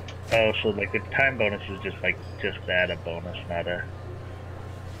 finally. Oh, so like the time bonus is just that, a bonus, not a...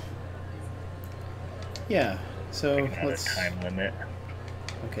 Yeah, so like let's... a time limit.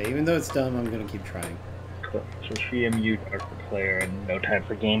 Okay, even though it's dumb, I'm gonna keep trying. Cool. So CMU, Dark for Player, and No Time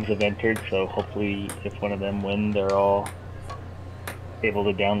for Games have entered, so hopefully if one of them win, they're all able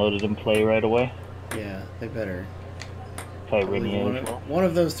to download it and play right away. Yeah, they better. Probably Rinny as well. One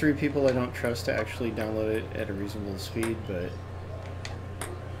of those three people I don't trust to actually download it at a reasonable speed, but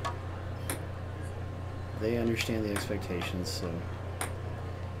they understand the expectations, so...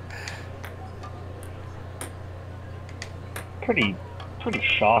 Pretty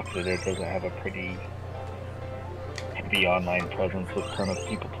shocked that it doesn't have a pretty heavy online presence with a ton of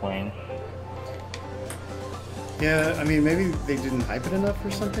people playing. Yeah, I mean, maybe they didn't hype it enough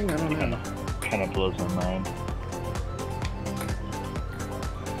or something? I don't know. Kind of blows my mind.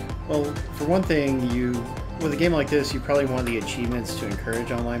 Well, for one thing, with a game like this, you probably want the achievements to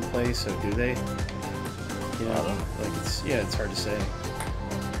encourage online play, so do they? You know, like, it's hard to say.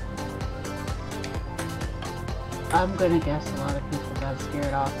 I'm gonna guess a lot of people got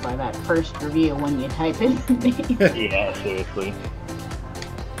scared off by that first review when you type in the name. Yeah, seriously.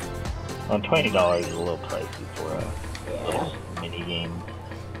 Well, $20 is a little pricey for a little mini-game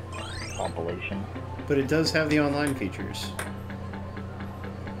compilation. But it does have the online features.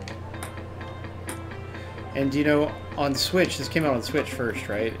 And you know, on Switch, this came out on Switch first,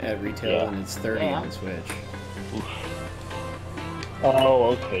 right? At retail, and it's $30 on Switch. Oof.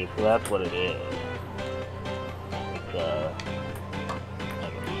 Oh, okay, so that's what it is.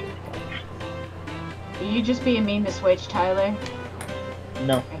 Are you just being mean to Switch, Tyler?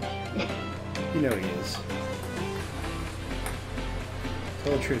 No. You know he is.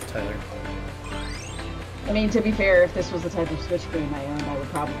 Tell the truth, Tyler. I mean, to be fair, if this was the type of Switch game I owned, I would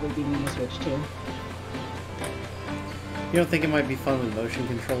probably be mean to Switch too. You don't think it might be fun with motion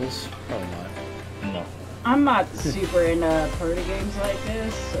controls? Probably not. No. I'm not super into party games like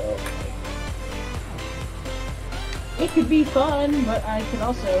this, so... It could be fun, but I could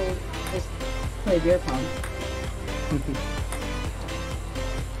also just Play beer pong.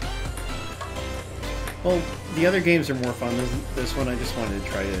 Well, the other games are more fun. This one I just wanted to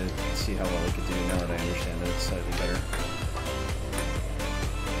try to see how well I could do now that I understand it slightly better.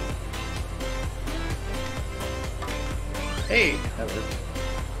 Hey, that worked.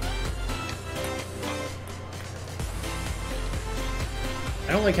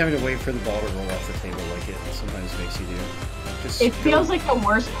 I don't like having to wait for the ball to roll off the table like it sometimes makes you do. It feels like the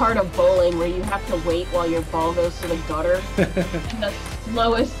worst part of bowling, where you have to wait while your ball goes to the gutter in the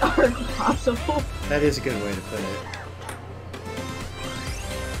slowest arc possible. That is a good way to put it.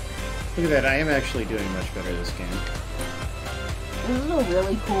 Look at that, I am actually doing much better this game. This is a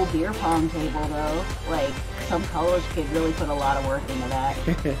really cool beer pong table, though. Like, some college kid really put a lot of work into that.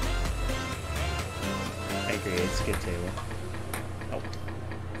 I agree, it's a good table. Oh.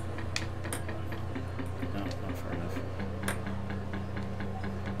 No, not far enough.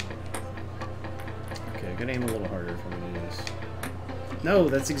 Okay, I'm gonna aim a little harder if I'm gonna do this. No,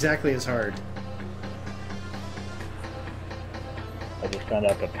 that's exactly as hard. I just found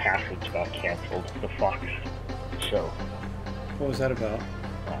out the passage got canceled. The Fox show. What was that about?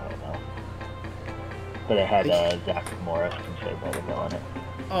 I don't know. But it had Zach Morris and Acevedo on it.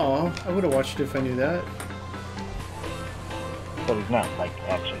 Oh, I would have watched it if I knew that. But he's not like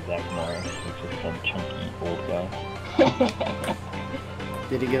actually Zach Morris. He's just some chunky old guy.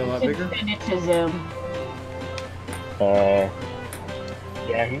 Did he get a lot bigger? Send it to Zoom.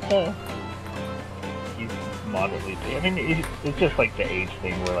 Yeah, he's moderately big. I mean, it's just like the age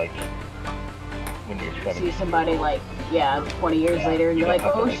thing where like when you're 70. See somebody like, 20 years later, and you're like,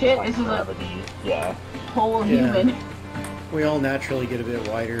 oh shit, this is a whole human. We all naturally get a bit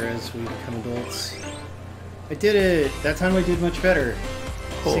wider as we become adults. I did it! That time I did much better.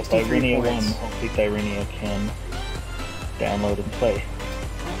 Cool, 63 Tyrenia points. won. Hopefully Tyrenia can download and play.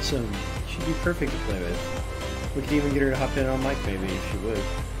 Awesome. She'd be perfect to play with. We could even get her to hop in on mic maybe if she would.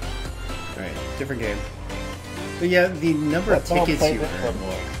 Alright, different game. But yeah, the number of tickets you earn.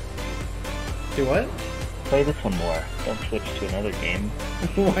 Do what? Play this one more. Don't switch to another game.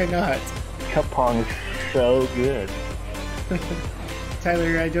 Why not? Cup Pong is so good.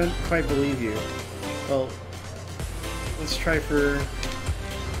 Tyler, I don't quite believe you. Well, let's try for...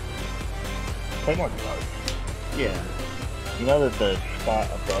 Play more cards. Yeah. You know that the spot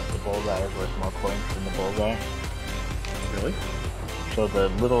above the bullseye is worth more points than the bullseye? Really? So the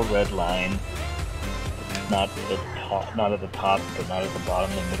little red line, not at the top, not at the top, but not at the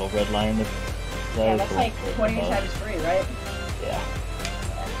bottom, the middle red line. Yeah, that's like 20 times free, right? Yeah.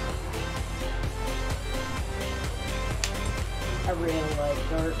 I really like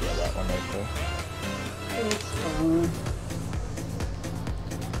darts. Yeah, that one right there. It's fun.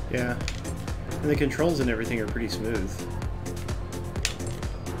 Yeah. And the controls and everything are pretty smooth.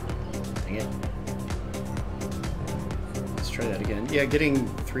 Dang it. Let's try that again. Yeah, getting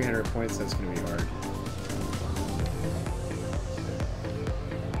 300 points, that's going to be hard.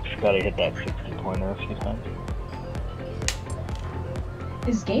 Just gotta hit that 60-pointer a few times.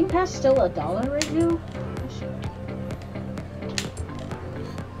 Is Game Pass still $1 right now?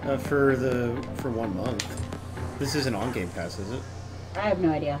 For 1 month. This isn't on Game Pass, is it? I have no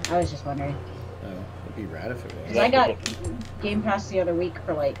idea. I was just wondering. Oh, it'd be rad if it was. Because I got Game Pass the other week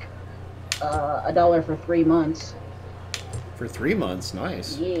for like $1 for 3 months. For 3 months?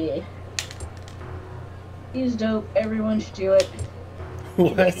 Nice. Yeah. He's dope. Everyone should do it. What?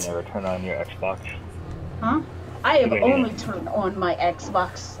 You never turn on your Xbox? Huh? I have only turned on my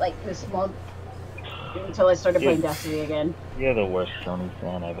Xbox like this month until I started playing Destiny again. You're the worst Sony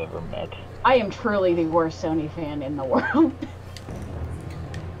fan I've ever met. I am truly the worst Sony fan in the world.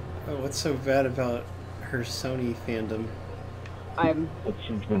 Oh, what's so bad about her Sony fandom?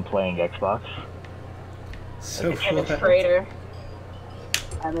 She's been playing Xbox. So I'm a traitor.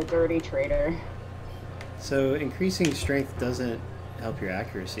 I'm a dirty traitor. So increasing strength doesn't help your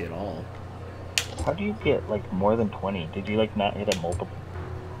accuracy at all. How do you get like more than 20? Did you like not hit a multiple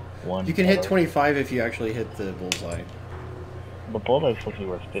one? You can hit 25 if you actually hit the bullseye. The bullseye's supposed to be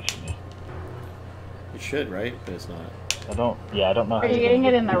worth 50. It should, right? But it's not. I don't know. Are you getting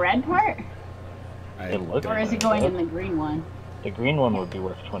it in the red part? Or is it going in the green one? The green one would be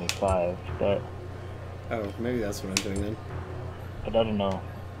worth 25, but... Oh, maybe that's what I'm doing then. But I don't know.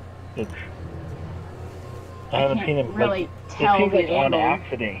 I haven't seen him really like, tell it seems like the on angle.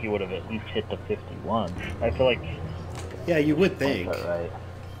 accident he would have at least hit the 51. I feel like... Yeah, you would think. That's right.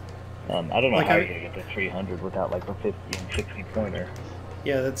 I don't know like how you get to 300 without like a 50 and 60 pointer.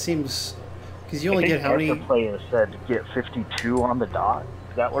 Yeah, that seems... Because you only get how many... Darker Player said get 52 on the dot.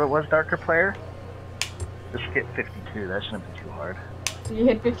 Is that what it was, Darker Player? Just get 52. That shouldn't be too hard. So you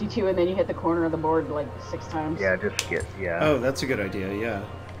hit 52 and then you hit the corner of the board like 6 times. Yeah, just get, yeah. Oh, that's a good idea, yeah.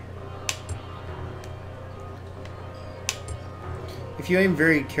 If you aim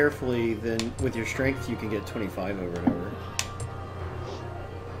very carefully, then with your strength you can get 25 over and over.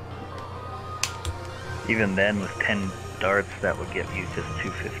 Even then, with 10 darts, that would get you just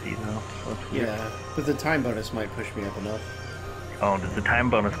 250 though. So yeah, but the time bonus might push me up enough. Oh, does the time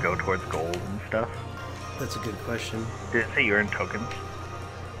bonus go towards gold and stuff? That's a good question. Did it say you earned tokens?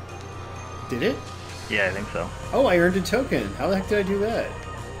 Did it? Yeah, I think so. Oh, I earned a token. How the heck did I do that?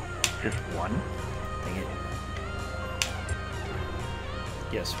 Just one? Dang it.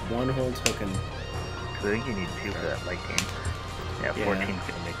 Yes, one whole token. Because I think you need 2 for that light game. Yeah, 14's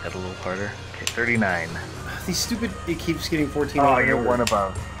gonna make that a little harder. Okay, 39. These stupid... It keeps getting 14 Oh, over you're over. one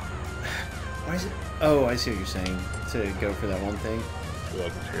above. Why is it... Oh, I see what you're saying. To go for that one thing. Yeah, I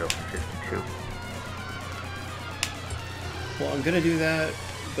can 0 for 52. Well, I'm gonna do that,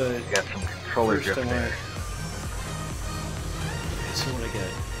 but... You got some controller first drift I there. want... So what I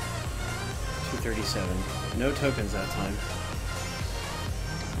get? 237. No tokens that time.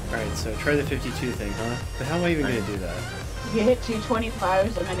 Alright, so try the 52 thing, huh? But how am I even gonna do that? You hit 2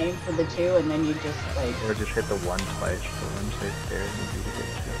 25s and then aim for the 2 and then you just like... Or just hit the 1 twice. The 1's right there and you do the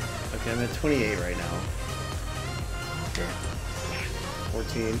 2. Okay, I'm at 28 right now. Okay.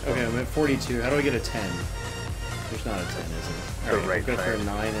 14. Okay, I'm at 42. How do I get a 10? There's not a 10, is there? Alright, right we'll go for a side.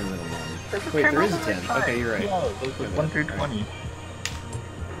 9 and then a 1. There's a Wait, 10 there on is a the 10. right side. Okay, you're right. Yeah, there's My a bad. 1 through 20.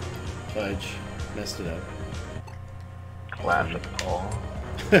 Fudge. Messed it up. Classic Paul.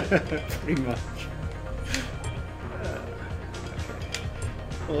 Pretty much.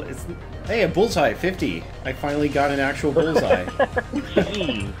 Well, it's... Hey, a bullseye! 50! I finally got an actual bullseye.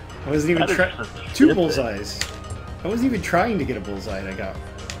 Jeez. I wasn't even That is trying... just 2 stupid. bullseyes! I wasn't even trying to get a bullseye and I got...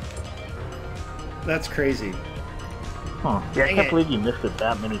 That's crazy. Huh. Yeah, I Dang can't it. believe you missed it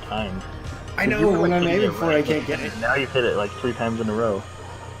that many times. I You know, were, when like, I'm hitting aiming it for it, I right, can't but get it. Now you've hit it like 3 times in a row.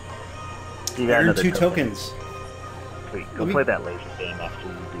 You I got earned another 2 token. tokens. Wait, go play that laser game after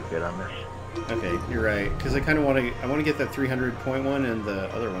you do good on this. Okay, you're right. Because I kind of want to... I want to get that 300-point one and the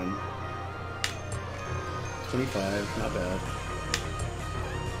other one. 25, not bad.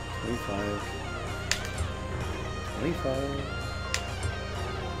 25. 25.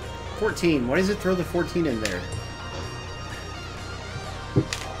 14. Why does it throw the 14 in there?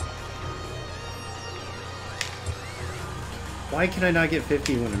 Why can I not get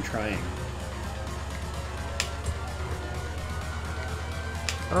 50 when I'm trying?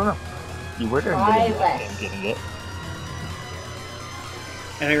 I don't know. You were doing Try good in that less. game getting it.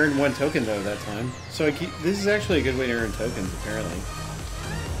 And I earned 1 token though that time. So I keep, this is actually a good way to earn tokens, apparently.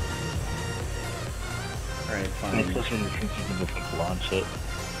 Alright, And fine. especially since you can just like launch it.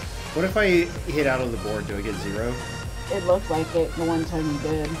 What if I hit out of the board? Do I get 0? It looked like it the one time you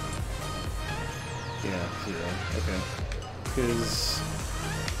did. Yeah, 0. Okay. Because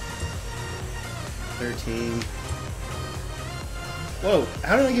 13. Whoa!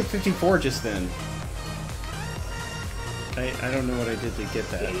 How did I get 54 just then? I don't know what I did to get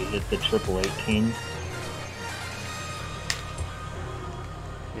that. Yeah, you hit the triple 18.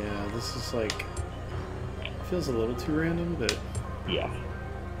 Yeah, this is like... feels a little too random, but... Yeah.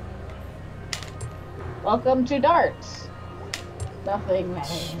 Welcome to darts. Nothing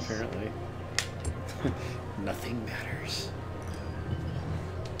matters. Apparently. Nothing matters.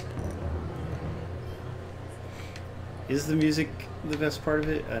 Is the music the best part of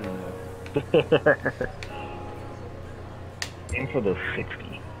it? I don't know. Aim for the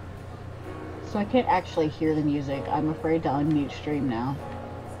 60. So I can't actually hear the music. I'm afraid to unmute stream now.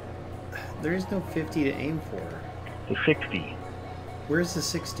 There is no 50 to aim for. The 60. Where's the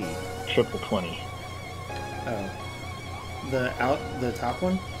 60? Triple 20. Oh. The top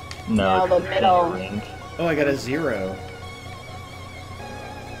one? No, the it's middle. center ring. Oh, I got a 0.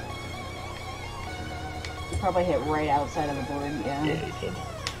 You probably hit right outside of the board, Yeah, you did.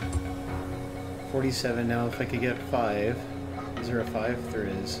 47 now. If I could get 5. Is there a 5? There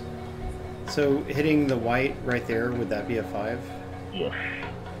is. So hitting the white right there, would that be a 5? Yes.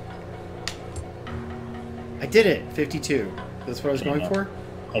 I did it! 52. That's what I was going Yeah. for?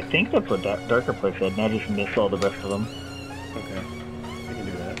 I think that's what Darker Play said, and I just missed all the rest of them. Okay. I can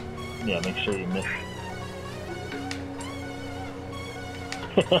do that. Yeah, make sure you miss.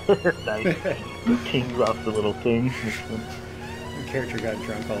 Nice. The king's off the little thing. The character got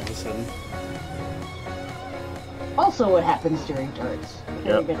drunk all of a sudden. Also what happens during darts.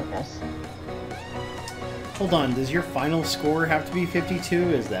 Very Yep. good at this. Hold on, does your final score have to be 52?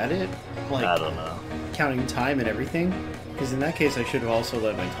 Is that it? Like, I don't know. counting time and everything? Because in that case, I should have also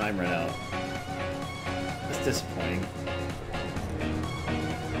let my time run out. That's disappointing.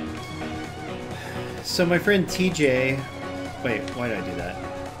 So my friend TJ... Wait, why did I do that?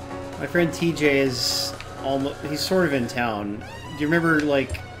 My friend TJ is almost... He's sort of in town. Do you remember,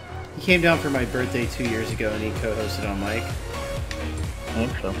 like... He came down for my birthday 2 years ago and he co-hosted on mic. I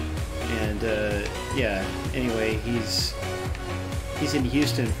think so. And, yeah. Anyway, he's in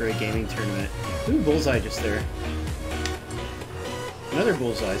Houston for a gaming tournament. Ooh, bullseye just there. Another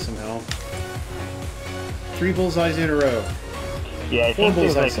bullseye somehow. 3 bullseyes in a row. Yeah, I think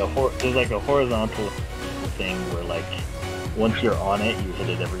there's like a horizontal thing where like once you're on it, you hit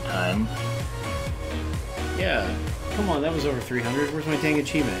it every time. Yeah. Come on, that was over 300. Where's my dang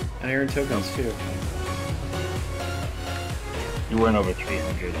achievement? And I earned tokens too. You weren't over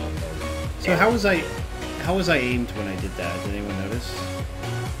 300 on those. So how was I aimed when I did that? Did anyone notice?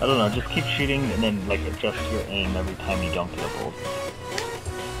 I don't know, just keep shooting and then like adjust your aim every time you don't get a bolt.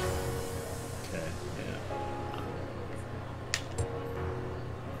 Okay, yeah.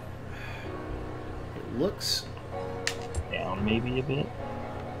 It looks... Down maybe a bit.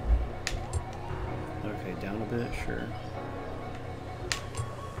 Okay, down a bit, sure.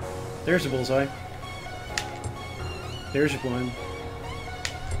 There's a bullseye. There's one.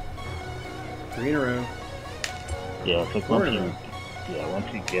 3 in a row. Yeah, it's like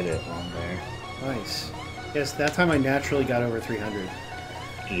once you get it on there. Nice. Yes, that time I naturally got over 300.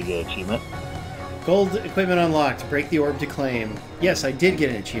 Did you get an achievement? Gold equipment unlocked. Break the orb to claim. Yes, I did get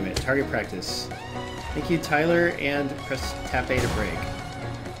an achievement. Target practice. Thank you, Tyler, and press tap A to break.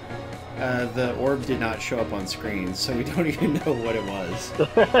 The orb did not show up on screen, so we don't even know what it was.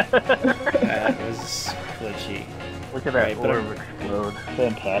 That was glitchy. Look at that orb explode.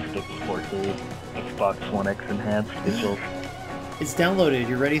 Fantastic 4K Xbox One X enhanced visuals. It's downloaded.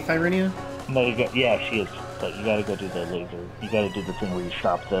 You ready, Thyrenia? No, yeah, she is. But you gotta go do the laser. You gotta do the thing where you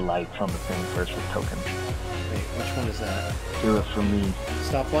stop the lights on the thing first with tokens. Wait, which one is that? Do it for me.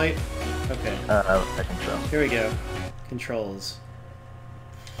 Stoplight? Okay. I think so. Here we go. Controls.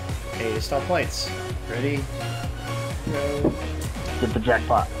 Okay, stop lights. Ready? Go. Get the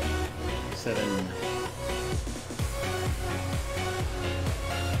jackpot. 7.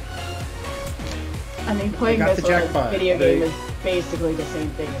 I mean, playing this video game is basically the same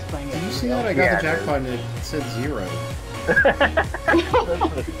thing as playing it. Did you see that? I got the jackpot and it said 0.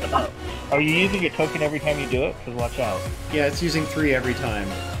 Are you using a token every time you do it? Because watch out. Yeah, it's using 3 every time.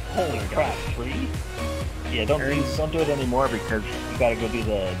 Holy crap, 3? Yeah, don't do it anymore because you gotta go do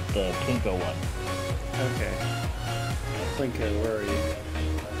the Plinko one. Okay. Plinko, where are you?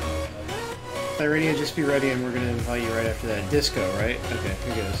 Thyrenia, just be ready and we're gonna invite you right after that. Disco, right? Okay,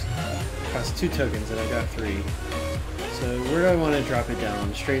 here goes. Cost 2 tokens and I got 3. So where do I want to drop it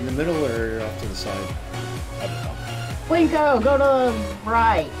down? Straight in the middle or off to the side? I don't know. Plinko, go to the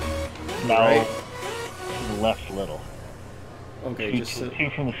right. No. Right? To the left a little. Okay, two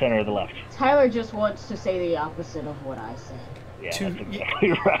from the center of the left. Tyler just wants to say the opposite of what I said. Yeah, that's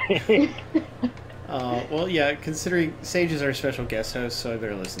exactly right. Well, yeah, considering Sage is our special guest host, so I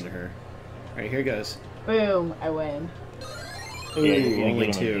better listen to her. Alright, here goes. Boom, I win. Ooh, yeah,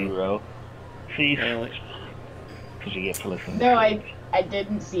 only 2. 0. See? Because you get to listen. No, I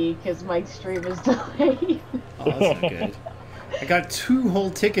didn't see because my stream is delayed. Oh, that's not good. I got 2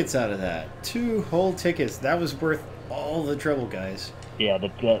 whole tickets out of that. 2 whole tickets. That was worth all the trouble, guys. Yeah,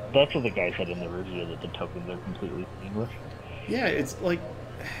 that's what the guy said in the review, that the tokens are completely meaningless. Yeah, it's like...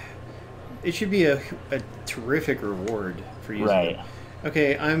 It should be a terrific reward for using right. them.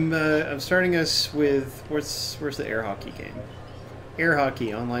 Okay, I'm starting us with... Where's the air hockey game? Air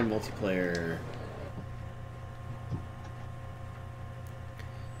hockey, online multiplayer.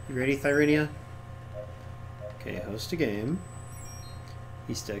 You ready, Thyrenia? Okay, host a game.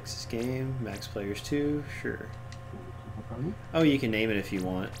 East game, max players 2, sure. Oh, you can name it if you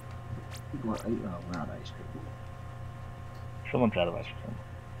want. We're out of ice cream. Someone's out of ice cream.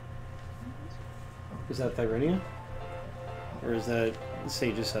 Is that Thyrenia? Or is that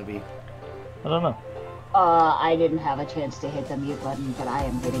Sage's hubby? I don't know. I didn't have a chance to hit the mute button, but I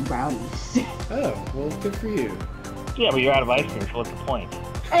am getting brownies. Oh, well, good for you. Yeah, but you're out of ice cream, so what's the point?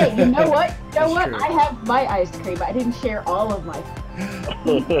 Hey, you know what? You know what? True. I have my ice cream. I didn't share all of my.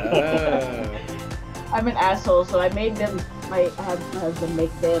 I'm an asshole, so I made them. I had my husband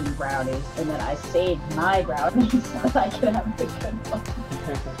make them brownies, and then I saved my brownies so that I could have the good one.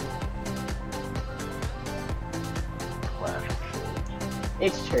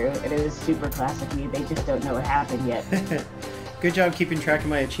 It's true. It is super classic me. They just don't know what happened yet. Good job keeping track of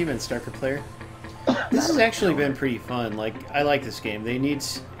my achievements, Darker Player. This has actually been pretty fun. Like, I like this game. They need,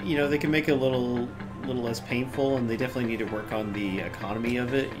 you know, they can make it a little less painful, and they definitely need to work on the economy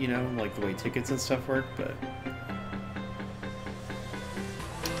of it, you know, like the way tickets and stuff work, but...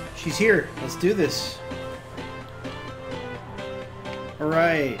 She's here. Let's do this. All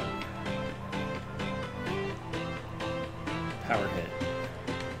right. Power hit.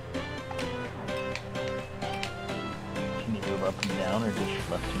 Can you move up and down or just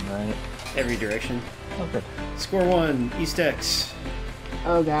left and right? Every direction. Oh, good. Score 1. East X.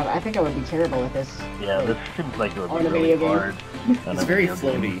 Oh god, I think I would be terrible at this. Yeah, this seems like it would On be a really video game. hard. It's very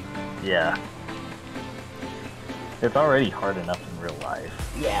floaty. Yeah. It's already hard enough in real life.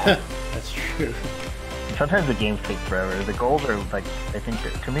 Yeah. That's true. Sometimes the games take forever. The goals are like, I think,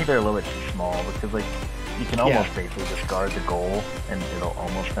 to me they're a little bit too small because like, you can almost basically discard the goal and it'll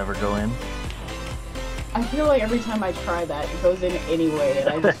almost never go in. I feel like every time I try that, it goes in anyway, and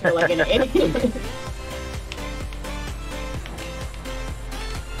I just feel like an idiot.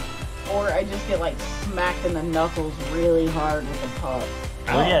 Or I just get like smacked in the knuckles really hard with a puck.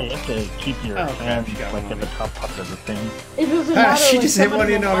 Oh yeah, you have to keep your hands crap, like at the top part of the thing. It doesn't matter. She like, just hit one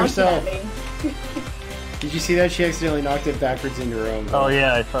somebody in will on launch it herself. at me. Did you see that? She accidentally knocked it backwards into her own goal. Oh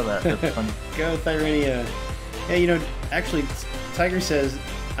yeah, I saw that. That's funny. Go, Tyrenia. Yeah, you know, actually, Tiger says,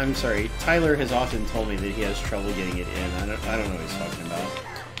 I'm sorry, Tyler has often told me that he has trouble getting it in. I don't know what he's talking about.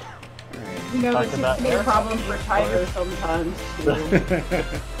 Alright. You know, Talk it seems about to be a problem for Tiger sometimes, too.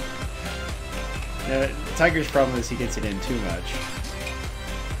 Tiger's problem is he gets it in too much.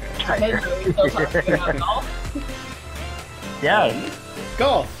 Maybe we still talking about golf. Yeah.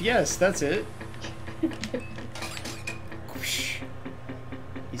 Golf, yes, that's it.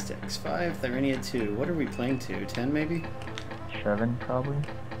 East X5, Tyrenia 2. What are we playing to? 10 maybe? 7 probably.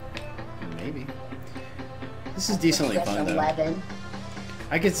 Maybe. This is decently fun though. 11.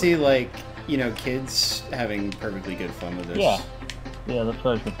 I could see like, you know, kids having perfectly good fun with this. Yeah. Yeah, that's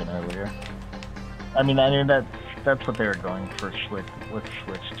what I was thinking earlier. I mean that's what they were going for Switch with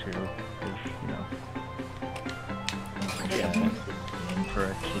Switch 2, is, you know. Yeah. For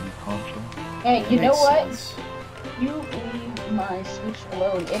a kiddie console. Hey, you know what? Sense. You leave my Switch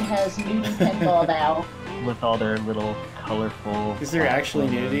alone. It has nudie pinball now. With all their little colorful... Is there actually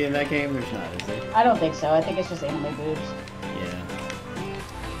nudity in that game? There's not, is there? I don't think so. I think it's just anime boobs. Yeah.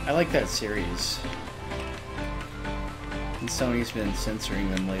 I like that series. And Sony's been censoring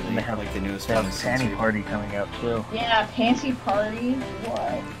them lately. And they have, like the newest they have one is Panty censored. Party coming out too. Yeah, Panty Party.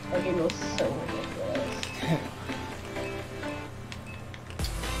 What? That game was so ridiculous.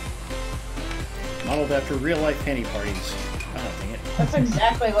 Modeled after real life panty parties. Oh, dang it. That's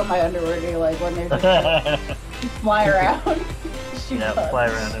exactly what my underwear do, like when they're just fly around. Shoot Yeah, bugs. fly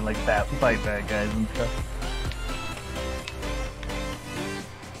around and like fight bad guys and stuff.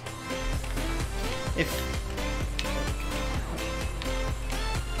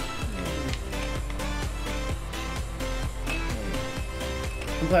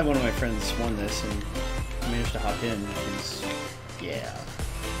 I'm glad one of my friends won this and managed to hop in because, yeah.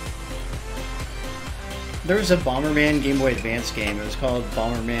 There was a Bomberman Game Boy Advance game. It was called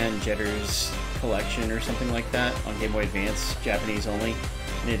Bomberman Jetter's Collection or something like that on Game Boy Advance, Japanese only.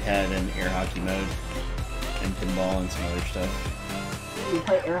 And it had an air hockey mode and pinball and some other stuff. Do you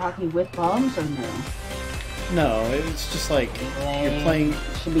play air hockey with bombs or no? No, it was just like you're playing.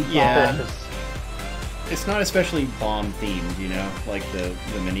 It should be bombs. Yeah. It's not especially bomb themed, you know, like the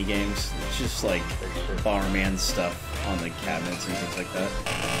mini games. It's just like Bomberman stuff on the cabinets and things like that.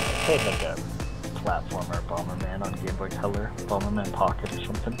 It's like a platformer Bomberman on Game Boy Color, Bomberman Pocket or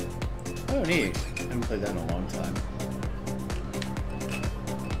something. Oh, neat. I haven't played that in a long time.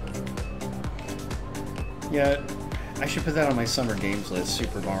 Yeah, I should put that on my summer games list,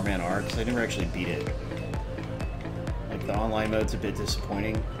 Super Bomberman R, because I never actually beat it. Like, the online mode's a bit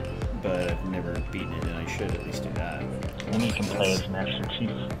disappointing, but I've never beaten it, and I should at least do that. And you can play as Master Chief.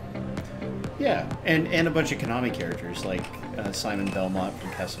 Yeah, and a bunch of Konami characters, like Simon Belmont from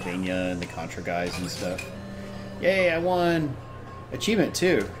Castlevania and the Contra guys and stuff. Yay, I won! Achievement,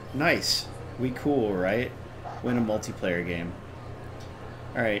 too. Nice. We cool, right? Win a multiplayer game.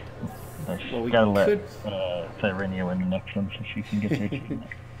 Alright. Well, we gotta could... let Tyrenia win the next one so she can get the achievement.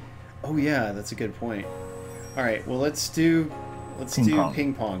 Oh yeah, that's a good point. Alright, well let's do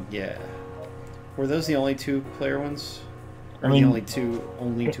ping pong, yeah. Were those the only 2-player ones? Or the only two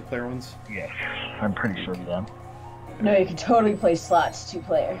player ones? Yeah, I'm pretty sure, yeah. No, you can totally play slots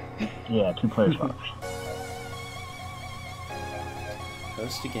 2-player. Yeah, 2-player slots.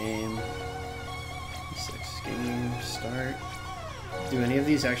 Host a game. 6 game, start. Do any of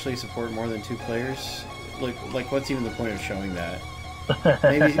these actually support more than 2 players? Like what's even the point of showing that?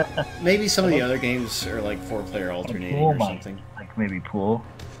 Maybe some of the other games are like 4-player alternating or something. Like maybe pool?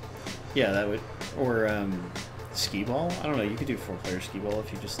 Yeah, that would... Or, skee-ball? I don't know, you could do 4-player skee-ball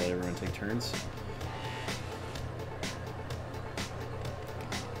if you just let everyone take turns.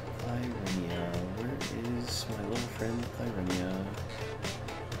 Tylernia. Where is my little friend Tylernia?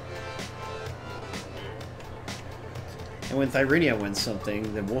 And when Tylernia wins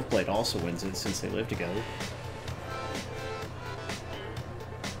something, then Wolfblade also wins it since they live together.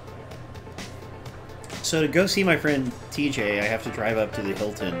 So to go see my friend TJ, I have to drive up to the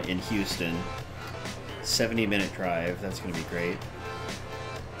Hilton in Houston. 70-minute drive. That's going to be great.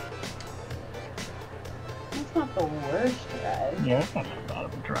 That's not the worst drive. Yeah, that's not that bad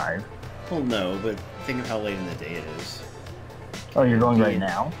of a drive. Well, no, but think of how late in the day it is. Oh, you're going right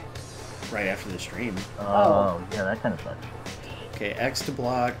now? Right after the stream. Oh, yeah, that kind of sucks. Okay, X to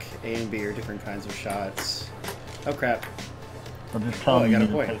block, A and B are different kinds of shots. Oh, crap. I'll just tell I got you a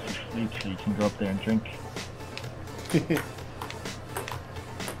to point. take your sleep so you can go up there and drink.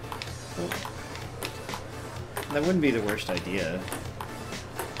 That wouldn't be the worst idea.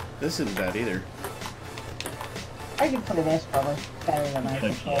 This isn't bad either. I could play this probably better than I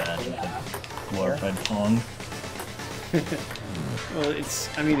could play. Yeah, just like glorified Pong. Well,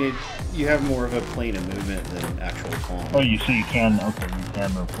 I mean, you have more of a plane of movement than actual Pong. Oh, you can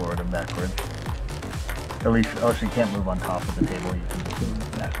move forward and backwards. At least, so you can't move on top of the table, you can just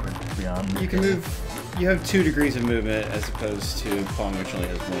move backwards beyond. You can move, you have 2 degrees of movement as opposed to Pong, which only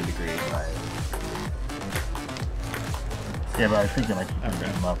has 1 degree. Right. Yeah, but I was thinking like you can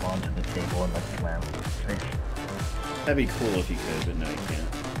move up onto the table and like slam face. That'd be cool if you could, but no, you can't.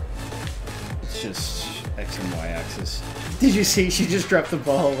 It's just X and Y axis. Did you see? She just dropped the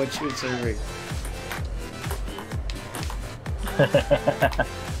ball when she was serving.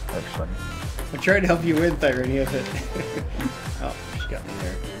 That's funny. I'm trying to help you win, Tylernia, but... Oh, she got me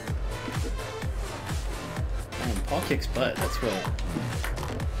there. Man, Paul kicks butt. That's what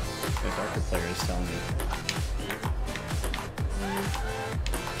the darker player is telling me.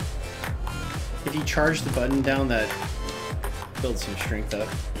 If you charge the button down, that builds some strength up.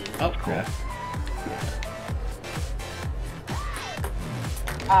 Oh, crap.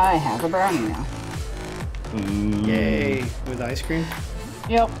 I have a brownie now. Ooh. Yay! With ice cream?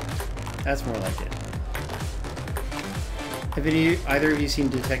 Yep. That's more like it. Have either of you seen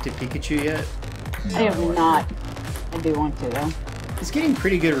Detective Pikachu yet? I have not. I do want to though. It's getting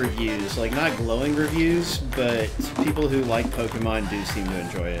pretty good reviews. Like, not glowing reviews, but people who like Pokemon do seem to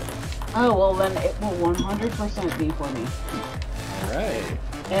enjoy it. Oh, well then it will 100% be for me. Alright.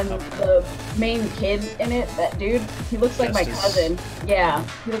 And the main kid in it, that dude, he looks like my cousin. Yeah,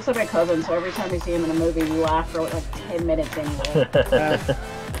 he looks like my cousin, so every time we see him in a movie, we laugh for like 10 minutes anyway.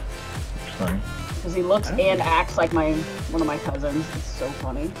 It's funny. Because he looks and acts like one of my cousins. It's so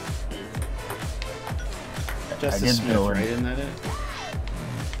funny. Justice Smith, right? Isn't that it?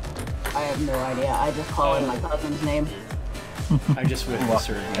 I have no idea. I just call him my cousin's name. I just witnessed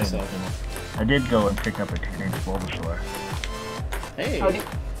her myself. I did go and pick up a Teenage Bulbasaur. Hey!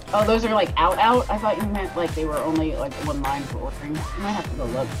 Oh, those are like out? I thought you meant like they were only like 1 line for ordering. You might have to go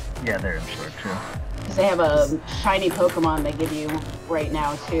look. Yeah, they're in store too. Because they have a shiny Pokemon they give you right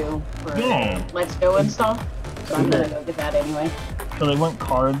now too for Let's Go and stuff. So I'm gonna go get that anyway. So they weren't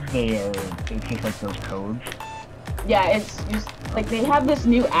cards, it's just like those codes? Yeah, it's just like they have this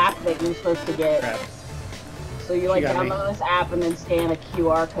new app that you're supposed to get. Crap. So you like download this app and then scan a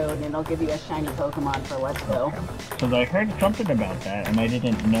QR code and it'll give you a shiny Pokemon for Let's Go. Because I heard something about that and I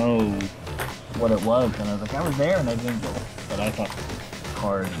didn't know what it was, and I was like, I was there and I didn't go. But I thought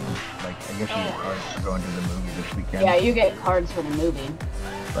cards was like, I guess you get cards for going to the movie this weekend. Yeah, you get cards for the movie.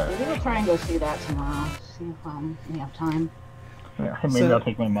 But maybe we'll try and go see that tomorrow. See if we have time. Yeah, maybe I'll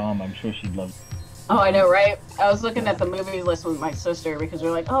take my mom. I'm sure she'd love it. Oh, I know, right? I was looking at the movie list with my sister because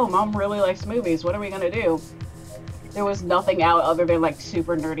we're like, oh, Mom really likes movies. What are we going to do? There was nothing out other than like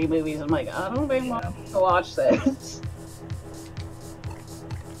super nerdy movies. I'm like, I don't think Mom wants to watch this.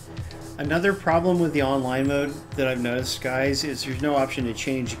 Another problem with the online mode that I've noticed, guys, is there's no option to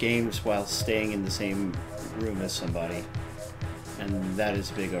change games while staying in the same room as somebody. And that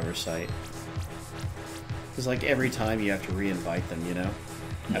is a big oversight. Because like every time you have to re-invite them, you know?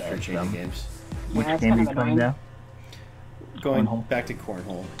 After changing games. Which game are you playing now? Going back to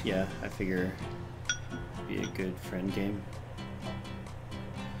Cornhole. Yeah, I figure it'd be a good friend game.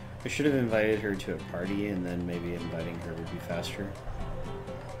 I should have invited her to a party and then maybe inviting her would be faster.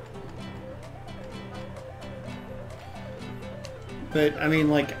 But, I mean,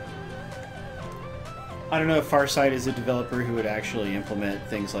 like, I don't know if Farsight is a developer who would actually implement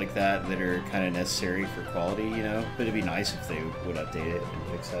things like that that are kind of necessary for quality, you know? But it'd be nice if they would update it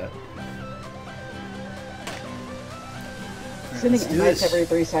and fix that. Sending invites every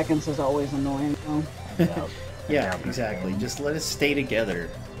 3 seconds is always annoying, though. Yeah, exactly. Just let us stay together.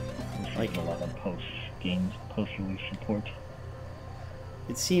 Like a lot of post-release support.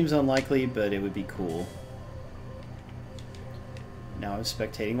 It seems unlikely, but it would be cool. Now I'm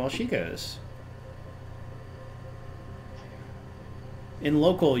spectating while she goes. In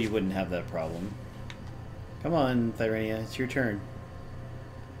local, you wouldn't have that problem. Come on, Thyrenia, it's your turn.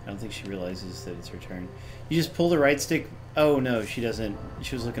 I don't think she realizes that it's her turn. You just pull the right stick. Oh no, she doesn't.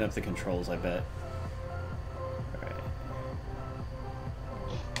 She was looking up the controls, I bet. Alright.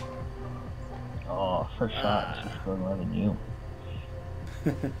 Oh, first shot. She's still loving you.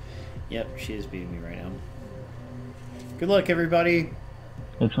 Yep, she is beating me right now. Good luck, everybody.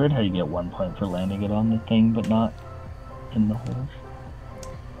 It's weird how you get 1 point for landing it on the thing, but not in the holes.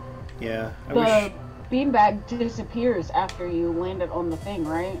 Yeah, I the wish... beanbag disappears after you land it on the thing,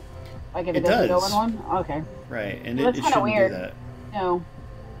 right? Like if it does. doesn't go in one? Okay. Right, and Well, it shouldn't weird. do that. No.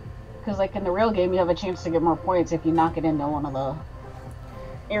 Because like in the real game, you have a chance to get more points if you knock it into one of the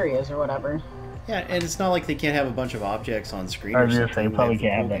areas or whatever. Yeah, and it's not like they can't have a bunch of objects on screen. I was just saying, you probably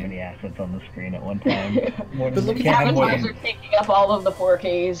can't have that many assets on the screen at one time. But look at how many are taking up all of the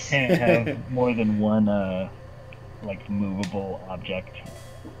 4Ks. Can't have more than one, like, movable object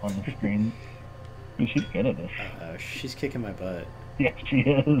on the screen. Ooh, she's good at this. She's kicking my butt. Yeah, she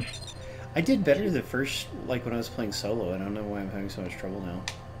is. I did better the first, like, when I was playing solo. I don't know why I'm having so much trouble now.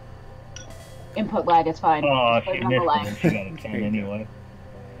 Input lag, it's fine. Oh, she missed it and she got a 10 anyway.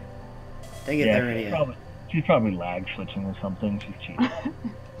 Dang it, yeah, she's probably lag switching or something. She's cheating.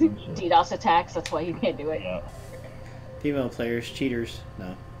 DDoS attacks, that's why you can't do it. Yeah. Female players, cheaters.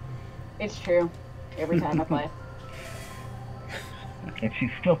 No. It's true. Every time I play. And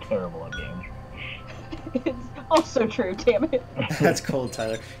she's still terrible at games. It's also true, damn it. That's cold,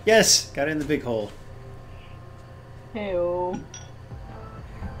 Tyler. Yes! Got it in the big hole. Ew.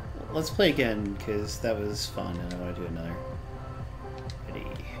 Let's play again, because that was fun, and I want to do another. Ready.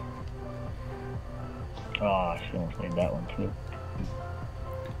 Oh, she almost made that one too.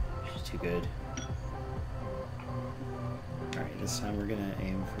 She's too good. Alright, this time we're gonna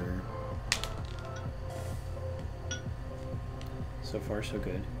aim for... So far, so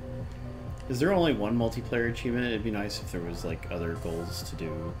good. Is there only one multiplayer achievement? It'd be nice if there was, like, other goals to do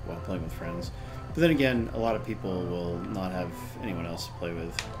while playing with friends. But then again, a lot of people will not have anyone else to play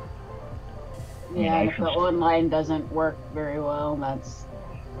with. Yeah, and if the online doesn't work very well, that's...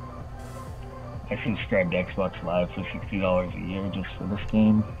 I subscribed to Xbox Live for $60 a year just for this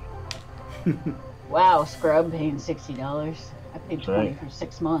game. Wow, scrub paying $60. I paid $20 for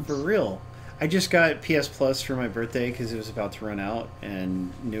 6 months. For real. I just got PS Plus for my birthday because it was about to run out,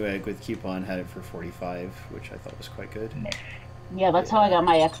 and Newegg with coupon had it for $45, which I thought was quite good. Yeah, that's how I got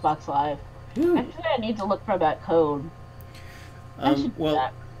my Xbox Live. Actually, I need to look for that code. Well,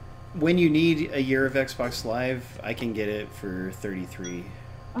 that. When you need a year of Xbox Live, I can get it for $33.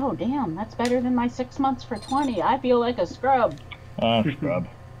 Oh, damn. That's better than my 6 months for $20. I feel like a scrub. Scrub.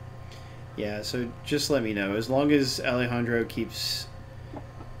 Yeah, so just let me know. As long as Alejandro keeps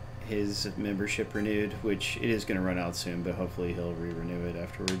his membership renewed, which it is going to run out soon, but hopefully he'll re-renew it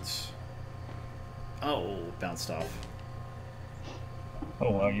afterwards. Oh, bounced off.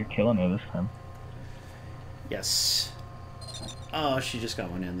 Oh, wow, you're killing her this time. Yes. Oh, she just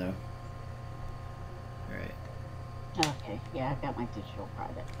got one in, though. Alright. Okay, yeah, I've got my digital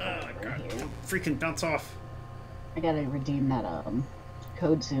product. Oh, God. Here. Freaking bounce off. I gotta redeem that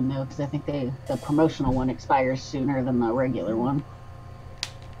code soon, though, because I think the promotional one expires sooner than the regular one.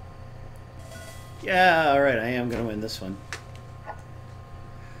 Yeah, alright, I am going to win this one.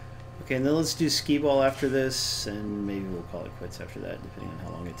 Okay, and then let's do skee ball after this, and maybe we'll call it quits after that, depending on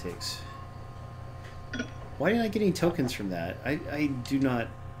how long it takes. Why didn't I get any tokens from that? I do not...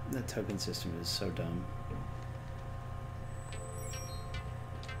 That token system is so dumb.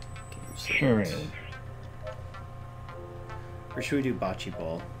 Sure is. Or should we do bocce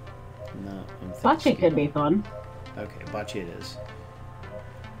ball? No, bocce could be fun. Okay, bocce it is.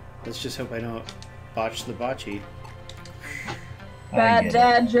 Let's just hope I don't botch the bocce. Bad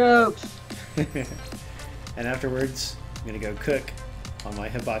dad jokes! And afterwards, I'm gonna go cook on my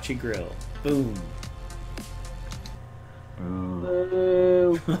hibachi grill. Boom!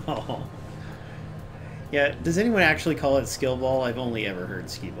 Boo. Oh. Yeah, does anyone actually call it skill ball? I've only ever heard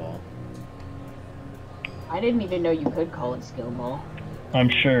skee ball. I didn't even know you could call it skill ball. I'm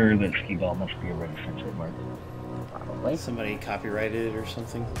sure that skee ball must be a registered trademark. Probably. Somebody copyrighted it or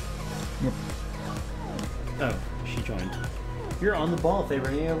something? Yep. Oh, she joined. You're on the ball,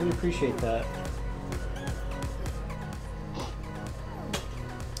 Fabrania. We appreciate that.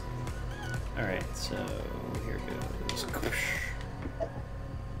 Alright, so here goes.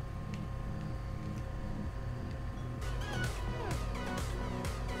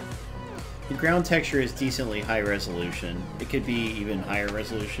 The ground texture is decently high resolution. It could be even higher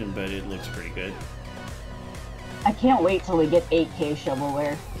resolution, but it looks pretty good. I can't wait till we get 8K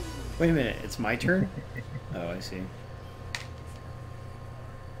shovelware. Wait a minute, it's my turn? Oh, I see.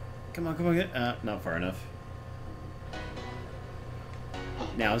 Come on, come on, get... not far enough.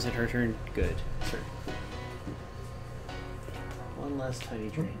 Now is it her turn? Good. Sir. One last tiny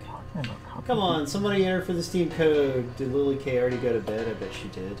drink. Come on, somebody enter for the Steam code. Did Lily K already go to bed? I bet she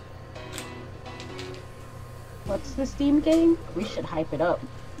did. What's the Steam game? We should hype it up.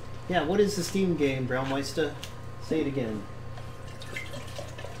 Yeah, what is the Steam game, Brownmeister? Say it again.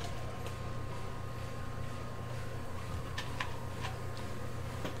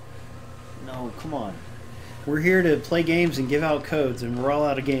 No, come on. We're here to play games and give out codes, and we're all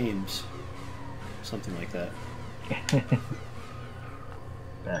out of games. Something like that.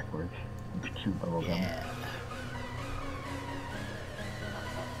 Backwards. Cute little yeah.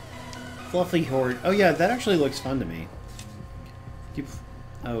 Fluffy Horde. Oh yeah, that actually looks fun to me.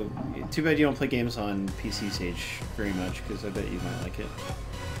 Oh, too bad you don't play games on PC Sage very much, because I bet you might like it.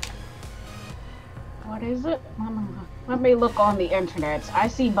 What is it? Let me look on the internet. I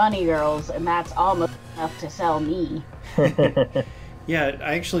see bunny girls, and that's almost enough to sell me. Yeah,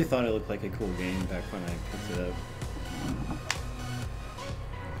 I actually thought it looked like a cool game back when I picked it up.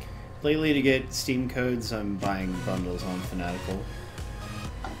 Lately, to get Steam codes, I'm buying bundles on Fanatical.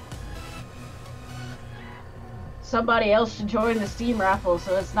 Somebody else should join the Steam raffle,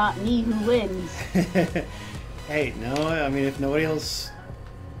 so it's not me who wins. Hey, no, I mean, if nobody else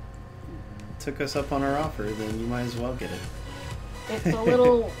took us up on our offer, then you might as well get it. It's a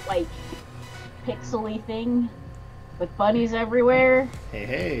little, like, pixely thing with bunnies everywhere. Hey,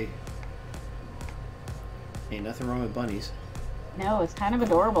 hey. Ain't nothing wrong with bunnies. No, it's kind of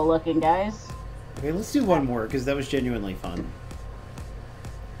adorable looking, guys. Okay, let's do one more, because that was genuinely fun.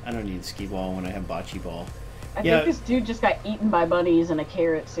 I don't need skee ball when I have bocce ball. I think this dude just got eaten by bunnies in a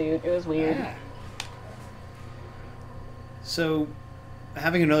carrot suit. It was weird. Ah. So,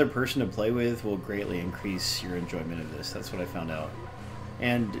 having another person to play with will greatly increase your enjoyment of this. That's what I found out.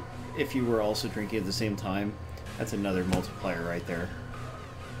 And if you were also drinking at the same time, that's another multiplier right there.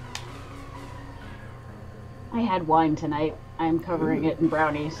 I had wine tonight. I'm covering it in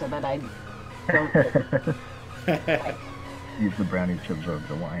brownies so that I don't use the brownies to absorb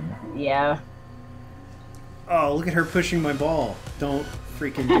the wine. Yeah. Oh, look at her pushing my ball. Don't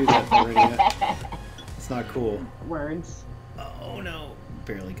freaking do that, Maria. It's not cool. Words. Oh no.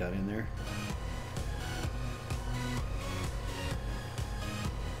 Barely got in there.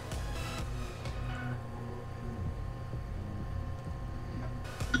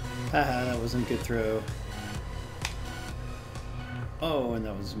 Haha, that wasn't a good throw. Oh, and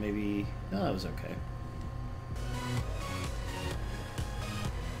that was maybe... No, that was okay.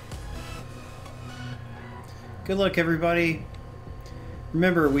 Good luck, everybody.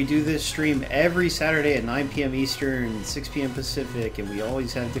 Remember, we do this stream every Saturday at 9 p.m. Eastern, 6 p.m. Pacific, and we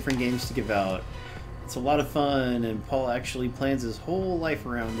always have different games to give out. It's a lot of fun, and Paul actually plans his whole life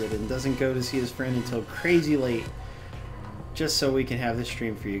around it and doesn't go to see his friend until crazy late, just so we can have this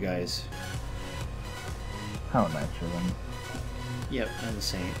stream for you guys. How nice of them. Yep, I'm the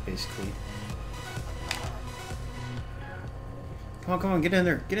same, basically. Come on, get in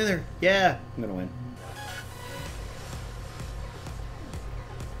there, get in there. Yeah, I'm gonna win.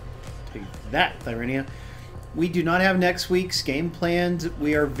 Take that, Thyrenia. We do not have next week's game planned.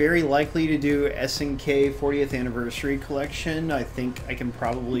 We are very likely to do SNK 40th Anniversary Collection. I think I can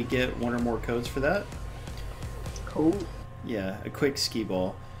probably get one or more codes for that. Cool. Yeah, a quick skee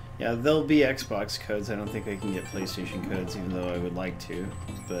ball. Yeah, there'll be Xbox codes. I don't think I can get PlayStation codes, even though I would like to,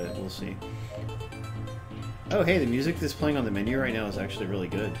 but we'll see. Oh, hey, the music that's playing on the menu right now is actually really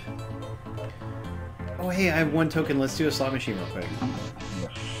good. Oh, hey, I have one token. Let's do a slot machine real quick.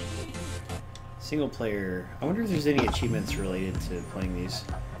 Single player. I wonder if there's any achievements related to playing these.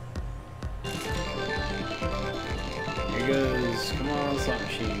 Here goes. Come on, slot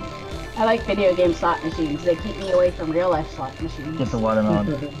machine. I like video game slot machines. They keep me away from real life slot machines. Get the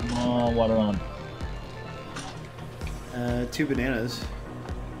watermelon. Oh, watermelon. 2 bananas.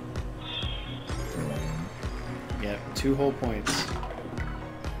 Yep, 2 whole points.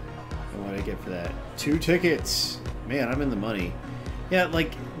 And what did I get for that? 2 tickets! Man, I'm in the money. Yeah,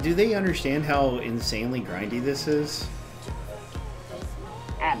 like, do they understand how insanely grindy this is?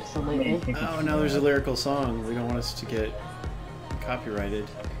 Absolutely. Oh no, there's a lyrical song. We don't want us to get copyrighted.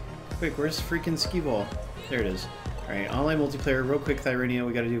 Quick, where's the freaking skee ball? There it is. Alright, online multiplayer, real quick, Thyrenia.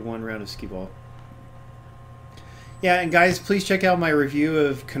 We gotta do 1 round of skee ball. Yeah, and guys, please check out my review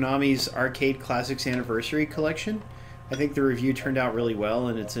of Konami's Arcade Classics Anniversary Collection. I think the review turned out really well,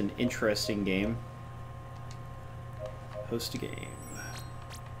 and it's an interesting game. Host a game.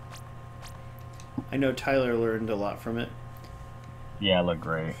 I know Tyler learned a lot from it. Yeah, it looked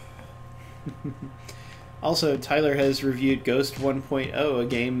great. Also, Tyler has reviewed Ghost 1.0, a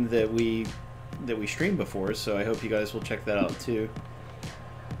game that we streamed before, so I hope you guys will check that out too.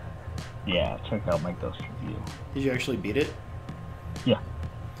 Yeah, check out my Ghost review. Did you actually beat it? Yeah.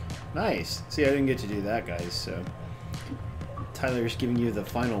 Nice. See, I didn't get to do that, guys, so... Tyler's giving you the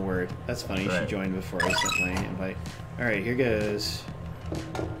final word. That's funny, right. She joined before I sent my invite. Alright, here goes.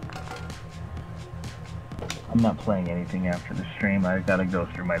 I'm not playing anything after the stream. I gotta go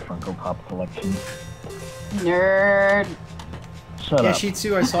through my Funko Pop collection. Nerd. Shut up. Yeah,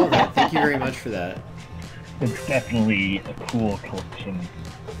 Shitsu, I saw that. Thank you very much for that. It's definitely a cool collection.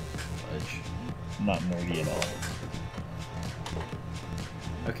 Not nerdy at all.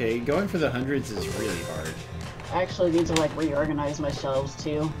 Okay, going for the hundreds is really hard. I actually need to like reorganize my shelves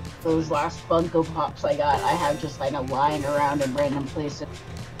too. Those last Funko Pops I got, I have just kind of lying around in random places.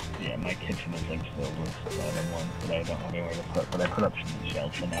 Yeah, my kitchen is like filled with random ones that I don't have anywhere to put, but I put up some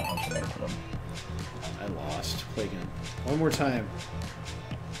shelves and now I'm gonna put them. I lost. Play again. One more time.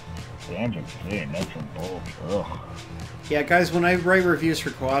 The Andrew's very nuts and bolts. Ugh. Yeah, guys, when I write reviews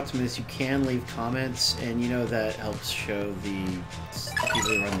for Co-Optimus, you can leave comments, and you know that helps show the people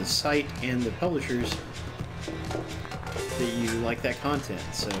who run the site and the publishers that you like that content.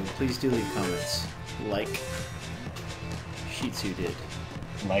 So please do leave comments, like Shitsu did.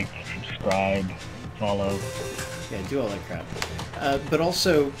 Like, subscribe, follow. Yeah, do all that crap. But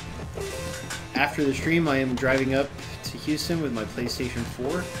also, after the stream, I am driving up to Houston with my PlayStation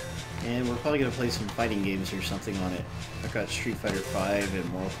 4, and we're probably going to play some fighting games or something on it. I've got Street Fighter 5 and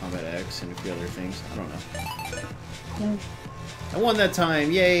Mortal Kombat X and a few other things. I don't know. I won that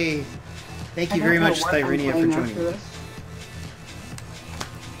time! Yay! Thank you very much, Thyrenia, for joining me.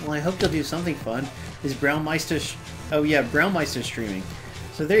 Well, I hope you'll do something fun. Is Brownmeister... Oh yeah, Brownmeister's streaming.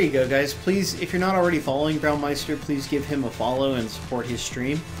 So there you go, guys. Please, if you're not already following Brownmeister, please give him a follow and support his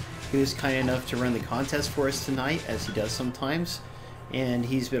stream. He was kind enough to run the contest for us tonight, as he does sometimes. And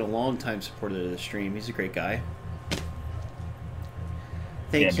he's been a long-time supporter of the stream. He's a great guy.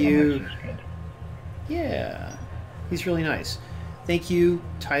 Thank you. Yeah, he's really nice. Thank you,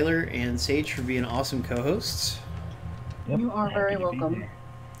 Tyler and Sage, for being awesome co-hosts. Yep. You are very welcome.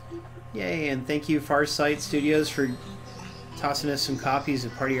 Yay, and thank you, Farsight Studios, for tossing us some copies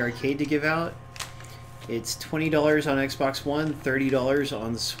of Party Arcade to give out. It's $20 on Xbox One, $30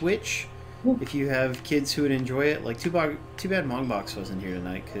 on Switch. If you have kids who would enjoy it, like too bad Mongbox wasn't here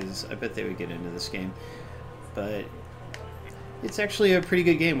tonight, because I bet they would get into this game. But it's actually a pretty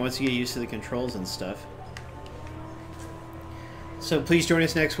good game once you get used to the controls and stuff. So please join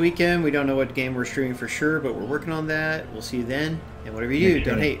us next weekend. We don't know what game we're streaming for sure, but we're working on that. We'll see you then. And whatever you do,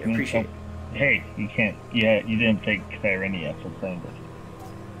 don't hate, appreciate. Hey, you can't. Yeah, you didn't thank Thyrenia for playing this.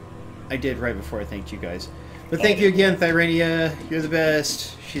 I did right before I thanked you guys. But thank you again, Thyrenia. You're the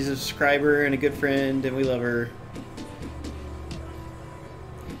best. She's a subscriber and a good friend, and we love her.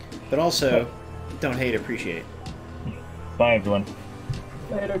 But also, don't hate, appreciate. Bye, everyone.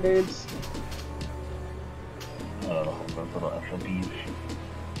 Later, dudes. Oh, those little SOBs.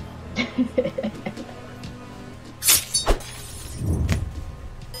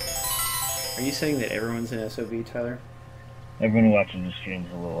 Are you saying that everyone's an SOB, Tyler? Everyone who watches the stream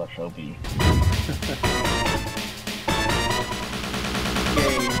is a little SOB.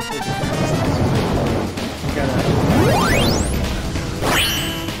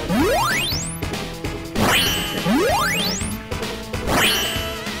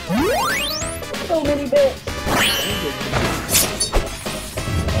 So many bits.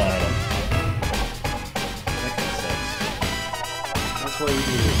 That's what you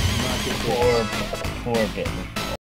do. Not get 4 bits.